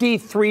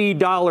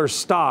 $53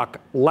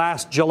 stock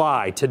last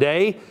July.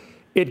 Today,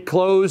 it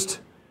closed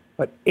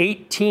at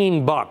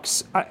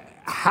 $18.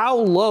 How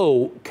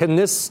low can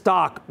this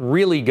stock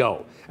really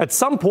go? At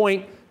some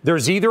point,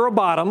 there's either a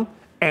bottom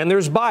and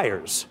there's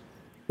buyers,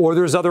 or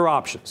there's other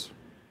options.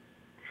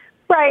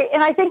 Right,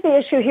 and I think the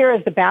issue here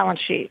is the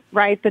balance sheet,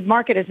 right? The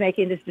market is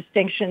making these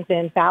distinctions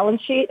in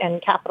balance sheet and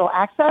capital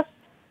access.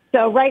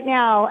 So right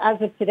now,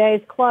 as of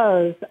today's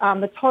close,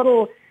 the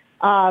total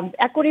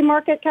equity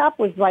market cap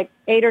was like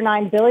 $8 or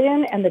 $9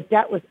 billion, and the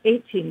debt was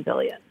 $18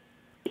 billion.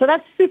 So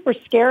that's super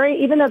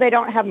scary. Even though they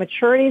don't have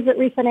maturities that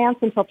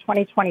refinance until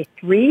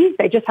 2023,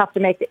 they just have to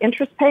make the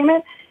interest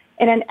payment.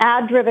 In an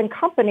ad-driven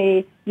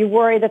company, you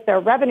worry that their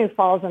revenue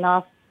falls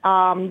enough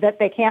that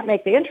they can't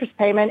make the interest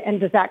payment, and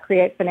does that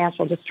create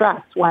financial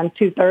distress when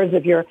 2/3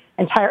 of your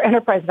entire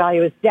enterprise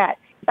value is debt?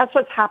 That's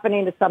what's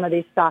happening to some of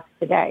these stocks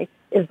today,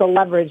 is the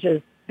leverage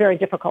is very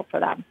difficult for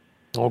them.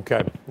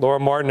 Okay. Laura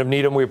Martin of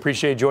Needham, we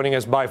appreciate joining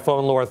us by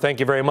phone. Laura, thank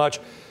you very much.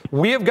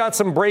 We have got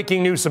some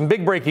breaking news, some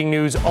big breaking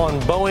news on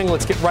Boeing.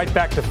 Let's get right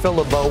back to Phil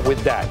LeBeau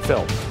with that.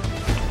 Phil.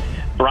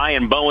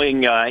 Brian,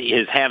 Boeing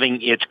is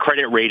having its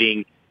credit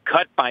rating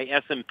cut by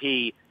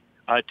S&P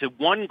to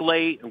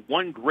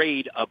one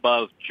grade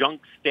above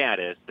junk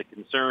status. The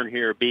concern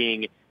here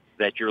being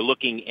that you're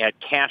looking at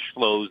cash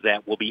flows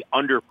that will be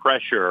under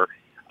pressure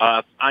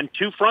on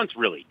two fronts,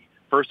 really.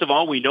 First of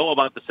all, we know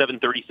about the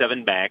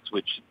 737 MAX,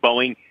 which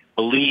Boeing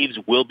believes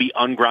will be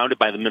ungrounded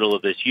by the middle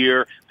of this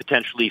year,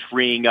 potentially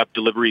freeing up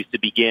deliveries to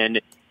begin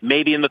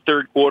maybe in the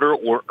third quarter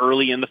or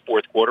early in the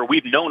fourth quarter.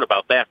 We've known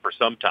about that for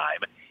some time.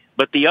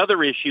 But the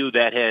other issue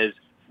that has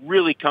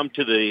really come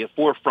to the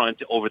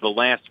forefront over the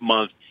last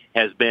month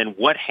has been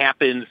what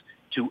happens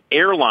to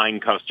airline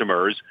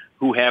customers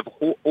who have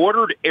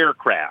ordered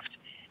aircraft.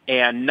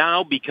 And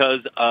now,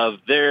 because of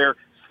their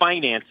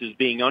finances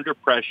being under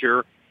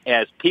pressure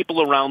as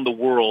people around the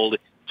world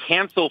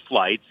cancel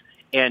flights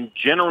and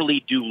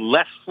generally do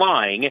less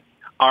flying,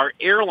 are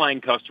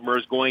airline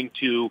customers going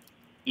to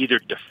either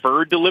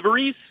defer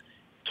deliveries,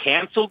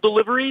 cancel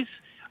deliveries,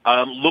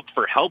 look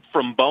for help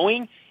from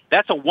Boeing?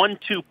 That's a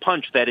 1-2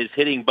 punch that is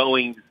hitting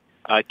Boeing's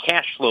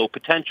cash flow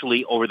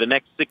potentially over the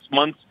next 6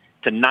 months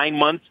to 9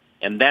 months,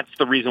 and that's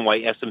the reason why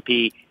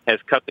S&P has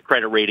cut the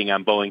credit rating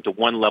on Boeing to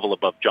one level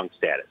above junk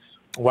status.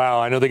 Wow,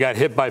 I know they got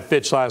hit by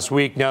Fitch last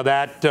week. Now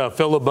that,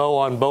 fill a bow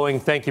on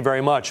Boeing. Thank you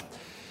very much.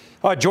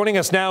 Joining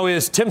us now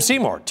is Tim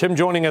Seymour. Tim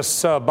joining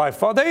us by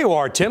phone. There you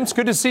are, Tim. It's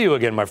good to see you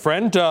again, my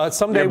friend.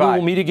 Someday nearby. We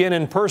will meet again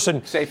in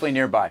person. Safely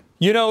nearby.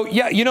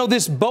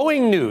 This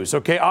Boeing news,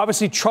 okay,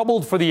 obviously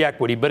troubled for the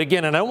equity. But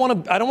again, and I don't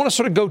want to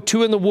sort of go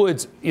too in the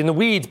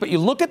weeds, but you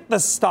look at the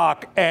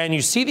stock and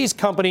you see these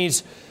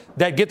companies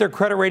that get their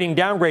credit rating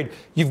downgrade.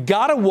 You've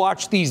got to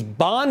watch these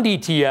bond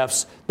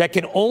ETFs that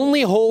can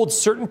only hold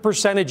certain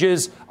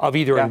percentages of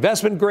either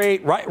investment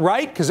grade,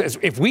 right? Because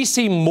if we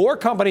see more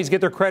companies get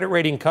their credit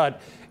rating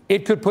cut,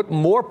 it could put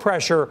more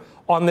pressure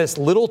on this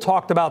little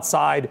talked about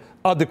side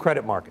of the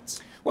credit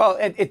markets. Well,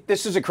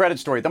 this is a credit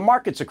story. The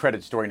market's a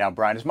credit story now,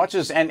 Brian, as much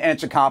as, and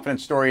it's a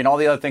confidence story and all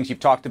the other things you've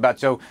talked about.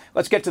 So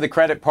let's get to the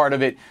credit part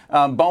of it.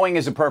 Boeing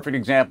is a perfect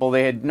example.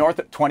 They had north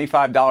of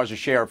 $25 a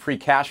share of free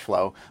cash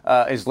flow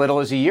as little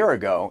as a year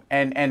ago.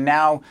 And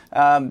now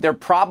they're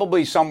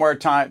probably somewhere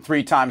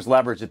 3 times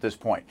leveraged at this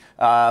point.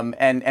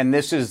 And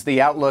this is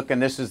the outlook,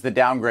 and this is the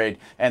downgrade,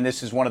 and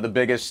this is one of the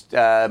biggest,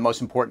 most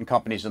important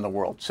companies in the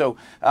world. So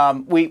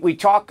we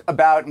talk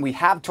about, and we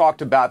have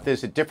talked about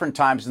this at different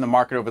times in the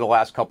market over the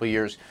last couple of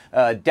years.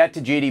 Debt to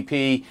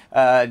GDP,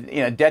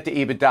 debt to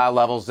EBITDA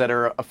levels that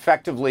are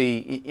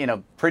effectively,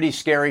 pretty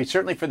scary,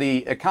 certainly for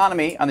the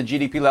economy on the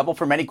GDP level.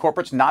 For many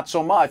corporates, not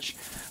so much.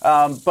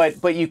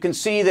 But you can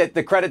see that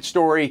the credit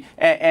story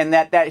and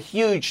that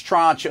huge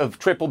tranche of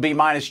BBB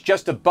minus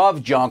just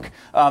above junk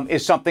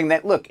is something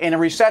that, look, in a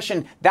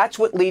recession, that's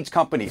what leads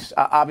companies,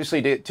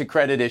 obviously, to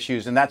credit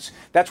issues. And that's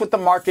what the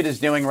market is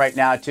doing right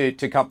now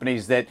to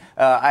companies that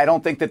I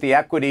don't think that the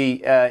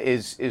equity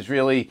is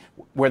really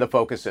where the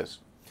focus is.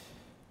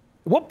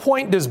 At what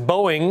point does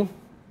Boeing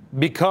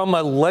become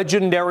a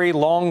legendary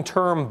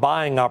long-term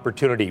buying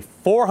opportunity?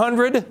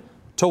 400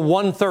 to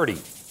 130.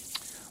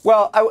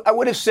 Well, I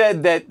would have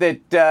said that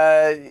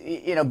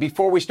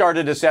before we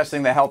started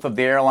assessing the health of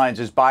the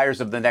airlines as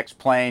buyers of the next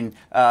plane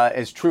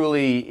as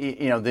truly,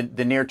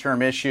 the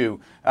near-term issue,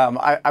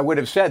 I would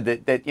have said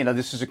that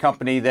this is a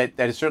company that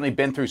has certainly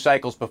been through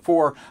cycles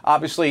before.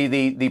 Obviously,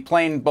 the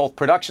plane, both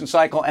production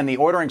cycle and the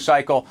ordering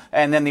cycle,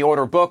 and then the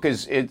order book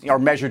are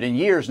measured in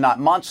years, not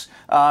months.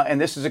 And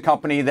this is a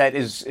company that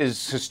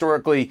is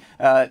historically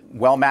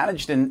well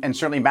managed and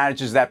certainly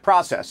manages that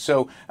process.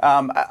 So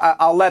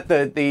I'll let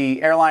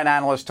the airline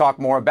analysts talk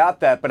more about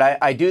that. But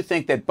I do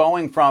think that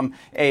Boeing, from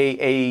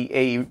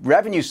a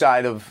revenue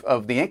side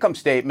of the income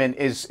statement,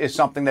 is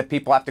something that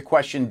people have to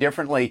question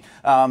differently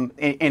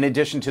in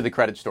addition to the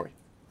credit story.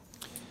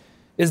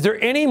 Is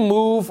there any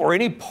move or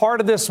any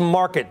part of this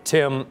market,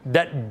 Tim,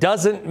 that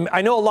doesn't,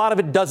 I know a lot of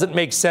it doesn't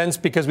make sense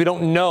because we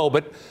don't know,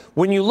 but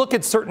when you look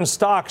at certain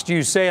stocks, do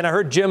you say, and I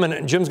heard Jim,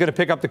 and Jim's going to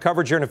pick up the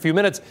coverage here in a few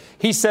minutes,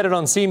 he said it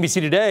on CNBC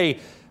today,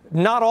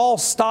 not all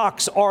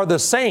stocks are the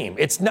same.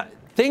 It's not,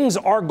 things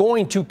are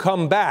going to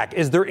come back.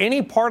 Is there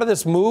any part of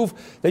this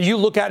move that you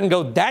look at and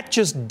go, that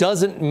just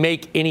doesn't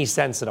make any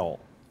sense at all?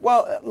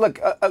 Well, look,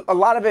 a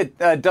lot of it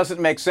doesn't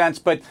make sense,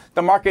 but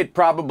the market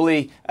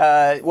probably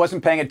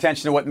wasn't paying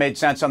attention to what made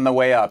sense on the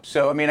way up.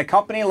 So, I mean, a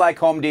company like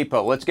Home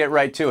Depot, let's get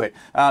right to it,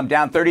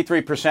 down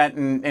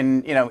 33%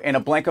 in a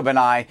blink of an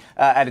eye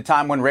at a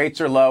time when rates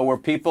are low, where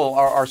people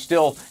are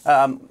still,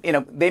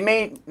 they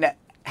may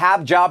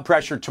have job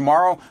pressure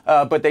tomorrow,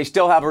 but they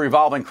still have a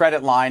revolving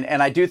credit line.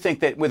 And I do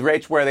think that with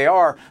rates where they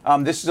are,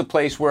 this is a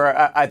place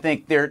where I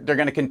think they're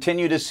going to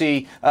continue to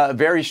see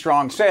very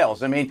strong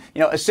sales. I mean,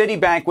 a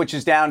Citibank, which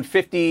is down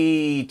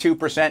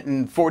 52%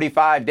 in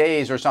 45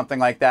 days or something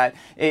like that,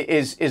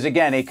 is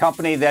again a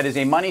company that is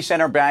a money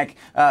center bank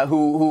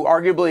who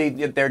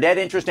arguably their net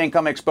interest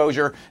income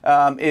exposure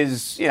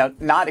is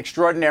not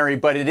extraordinary,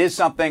 but it is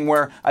something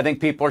where I think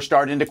people are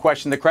starting to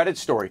question the credit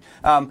story.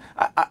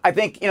 I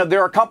think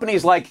there are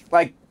companies like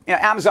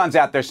Amazon's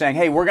out there saying,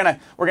 hey, we're gonna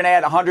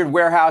add 100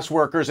 warehouse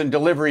workers and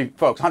delivery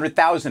folks,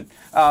 100,000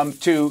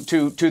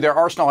 to their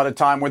arsenal at a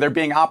time where they're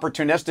being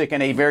opportunistic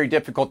in a very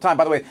difficult time.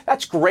 By the way,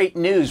 that's great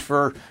news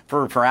for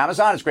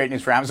Amazon. It's great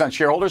news for Amazon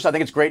shareholders. I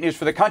think it's great news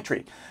for the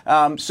country.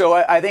 So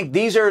I think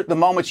these are the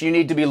moments you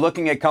need to be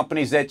looking at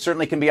companies that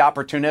certainly can be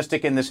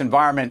opportunistic in this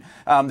environment.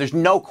 There's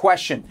no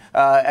question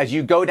as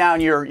you go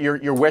down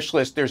your wish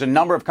list, there's a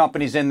number of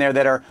companies in there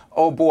that are,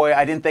 oh boy,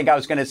 I didn't think I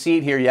was going to see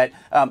it here yet.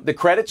 The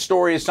credit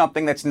story is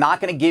something that's not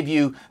going to give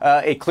you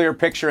a clear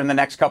picture in the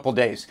next couple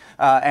days.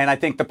 And I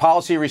think the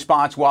policy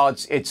response, while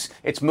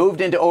it's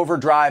moved into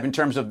overdrive in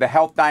terms of the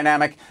health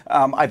dynamic,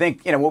 I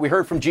think what we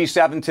heard from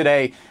G7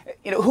 today,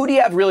 who do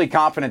you have really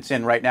confidence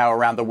in right now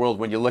around the world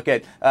when you look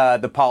at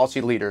the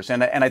policy leaders?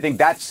 And I think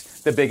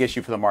that's the big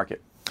issue for the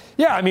market.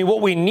 Yeah, I mean,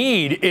 what we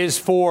need is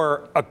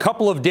for a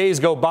couple of days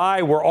go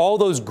by where all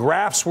those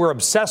graphs we're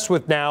obsessed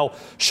with now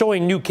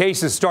showing new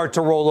cases start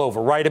to roll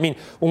over, right? I mean,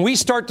 when we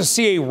start to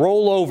see a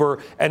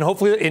rollover, and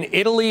hopefully in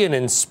Italy and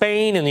in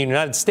Spain and the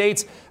United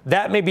States,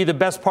 that may be the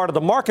best part of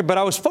the market. But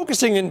I was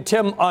focusing,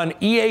 Tim, on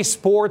EA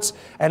Sports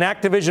and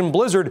Activision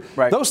Blizzard.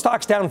 Right. Those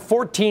stocks down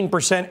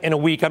 14% in a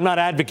week. I'm not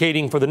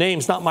advocating for the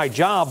names, not my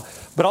job.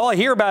 But all I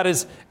hear about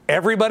is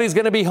everybody's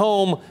going to be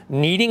home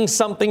needing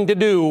something to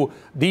do.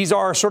 These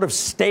are sort of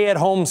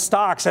stay-at-home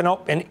stocks.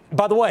 And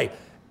by the way,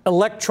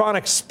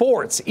 electronic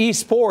sports,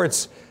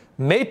 esports,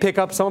 may pick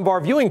up some of our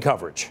viewing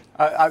coverage.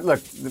 Look,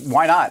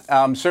 why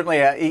not?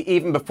 Certainly,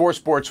 even before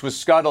sports was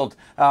scuttled,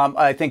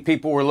 I think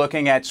people were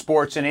looking at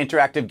sports and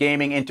interactive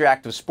gaming,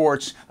 interactive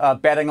sports,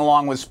 betting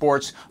along with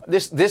sports.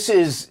 This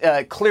is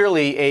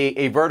clearly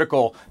a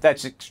vertical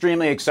that's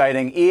extremely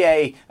exciting.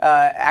 EA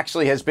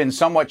actually has been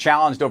somewhat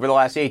challenged over the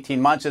last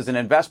 18 months as an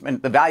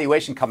investment. The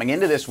valuation coming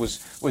into this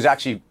was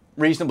actually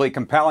reasonably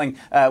compelling.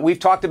 We've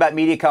talked about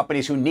media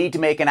companies who need to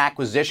make an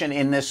acquisition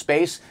in this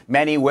space.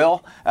 Many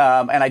will.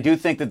 And I do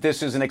think that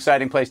this is an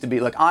exciting place to be.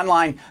 Look,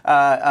 online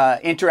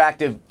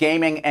interactive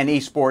gaming and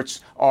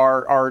esports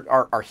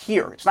are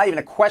here. It's not even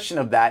a question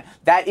of that.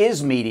 That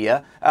is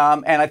media.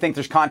 And I think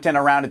there's content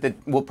around it that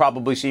we'll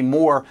probably see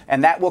more.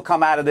 And that will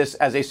come out of this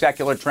as a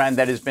secular trend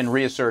that has been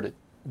reasserted.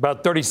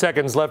 About 30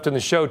 seconds left in the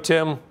show,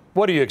 Tim.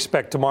 What do you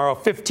expect tomorrow?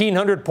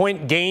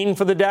 1,500-point gain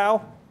for the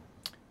Dow?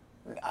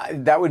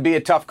 That would be a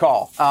tough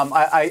call.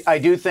 I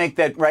do think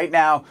that right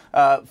now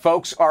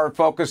folks are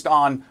focused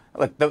on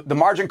the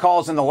margin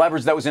calls and the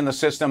leverage that was in the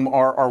system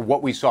are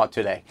what we saw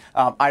today.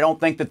 I don't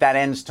think that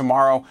ends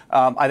tomorrow.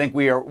 I think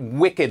we are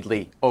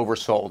wickedly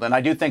oversold. And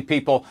I do think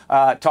people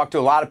talk to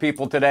a lot of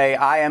people today.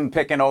 I am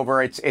picking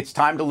over. It's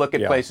time to look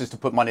at places to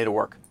put money to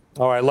work.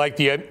 All right, I like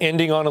the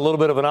ending on a little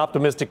bit of an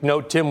optimistic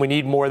note, Tim. We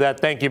need more of that.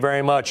 Thank you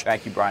very much.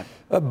 Thank you, Brian.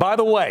 By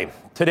the way,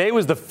 today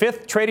was the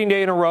 5th trading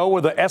day in a row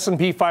where the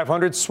S&P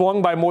 500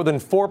 swung by more than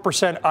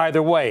 4%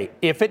 either way.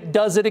 If it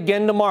does it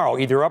again tomorrow,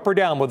 either up or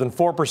down more than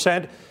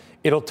 4%,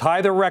 it'll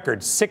tie the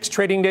record 6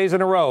 trading days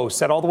in a row,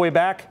 set all the way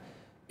back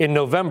in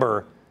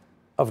November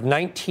of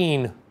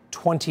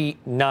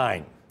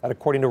 1929. That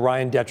according to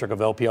Ryan Detrick of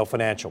LPL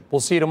Financial.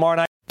 We'll see you tomorrow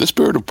night. The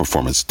spirit of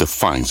performance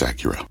defines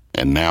Acura,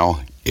 and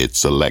now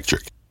it's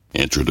electric.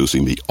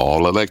 Introducing the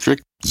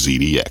all-electric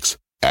ZDX,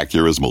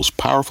 Acura's most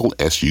powerful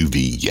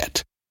SUV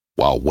yet.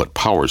 While what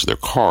powers their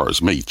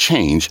cars may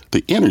change,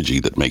 the energy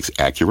that makes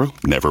Acura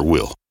never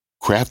will.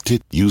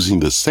 Crafted using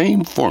the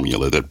same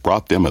formula that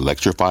brought them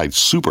electrified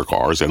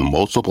supercars and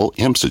multiple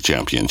IMSA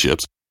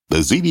championships, the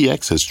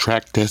ZDX has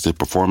track-tested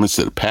performance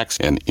that packs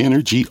an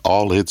energy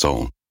all its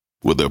own.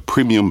 With a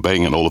premium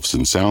Bang &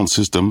 Olufsen sound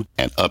system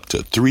and up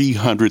to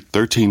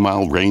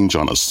 313-mile range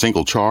on a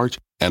single charge,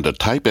 and a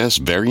Type S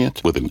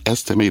variant with an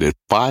estimated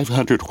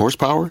 500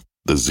 horsepower,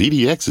 the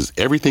ZDX is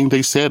everything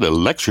they said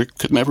electric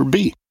could never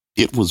be.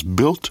 It was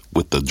built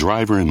with the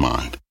driver in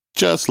mind,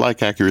 just like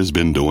Acura's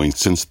been doing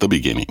since the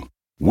beginning.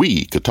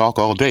 We could talk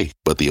all day,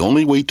 but the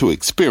only way to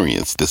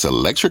experience this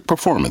electric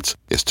performance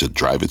is to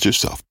drive it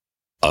yourself.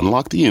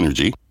 Unlock the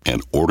energy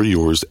and order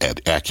yours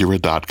at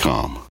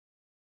Acura.com.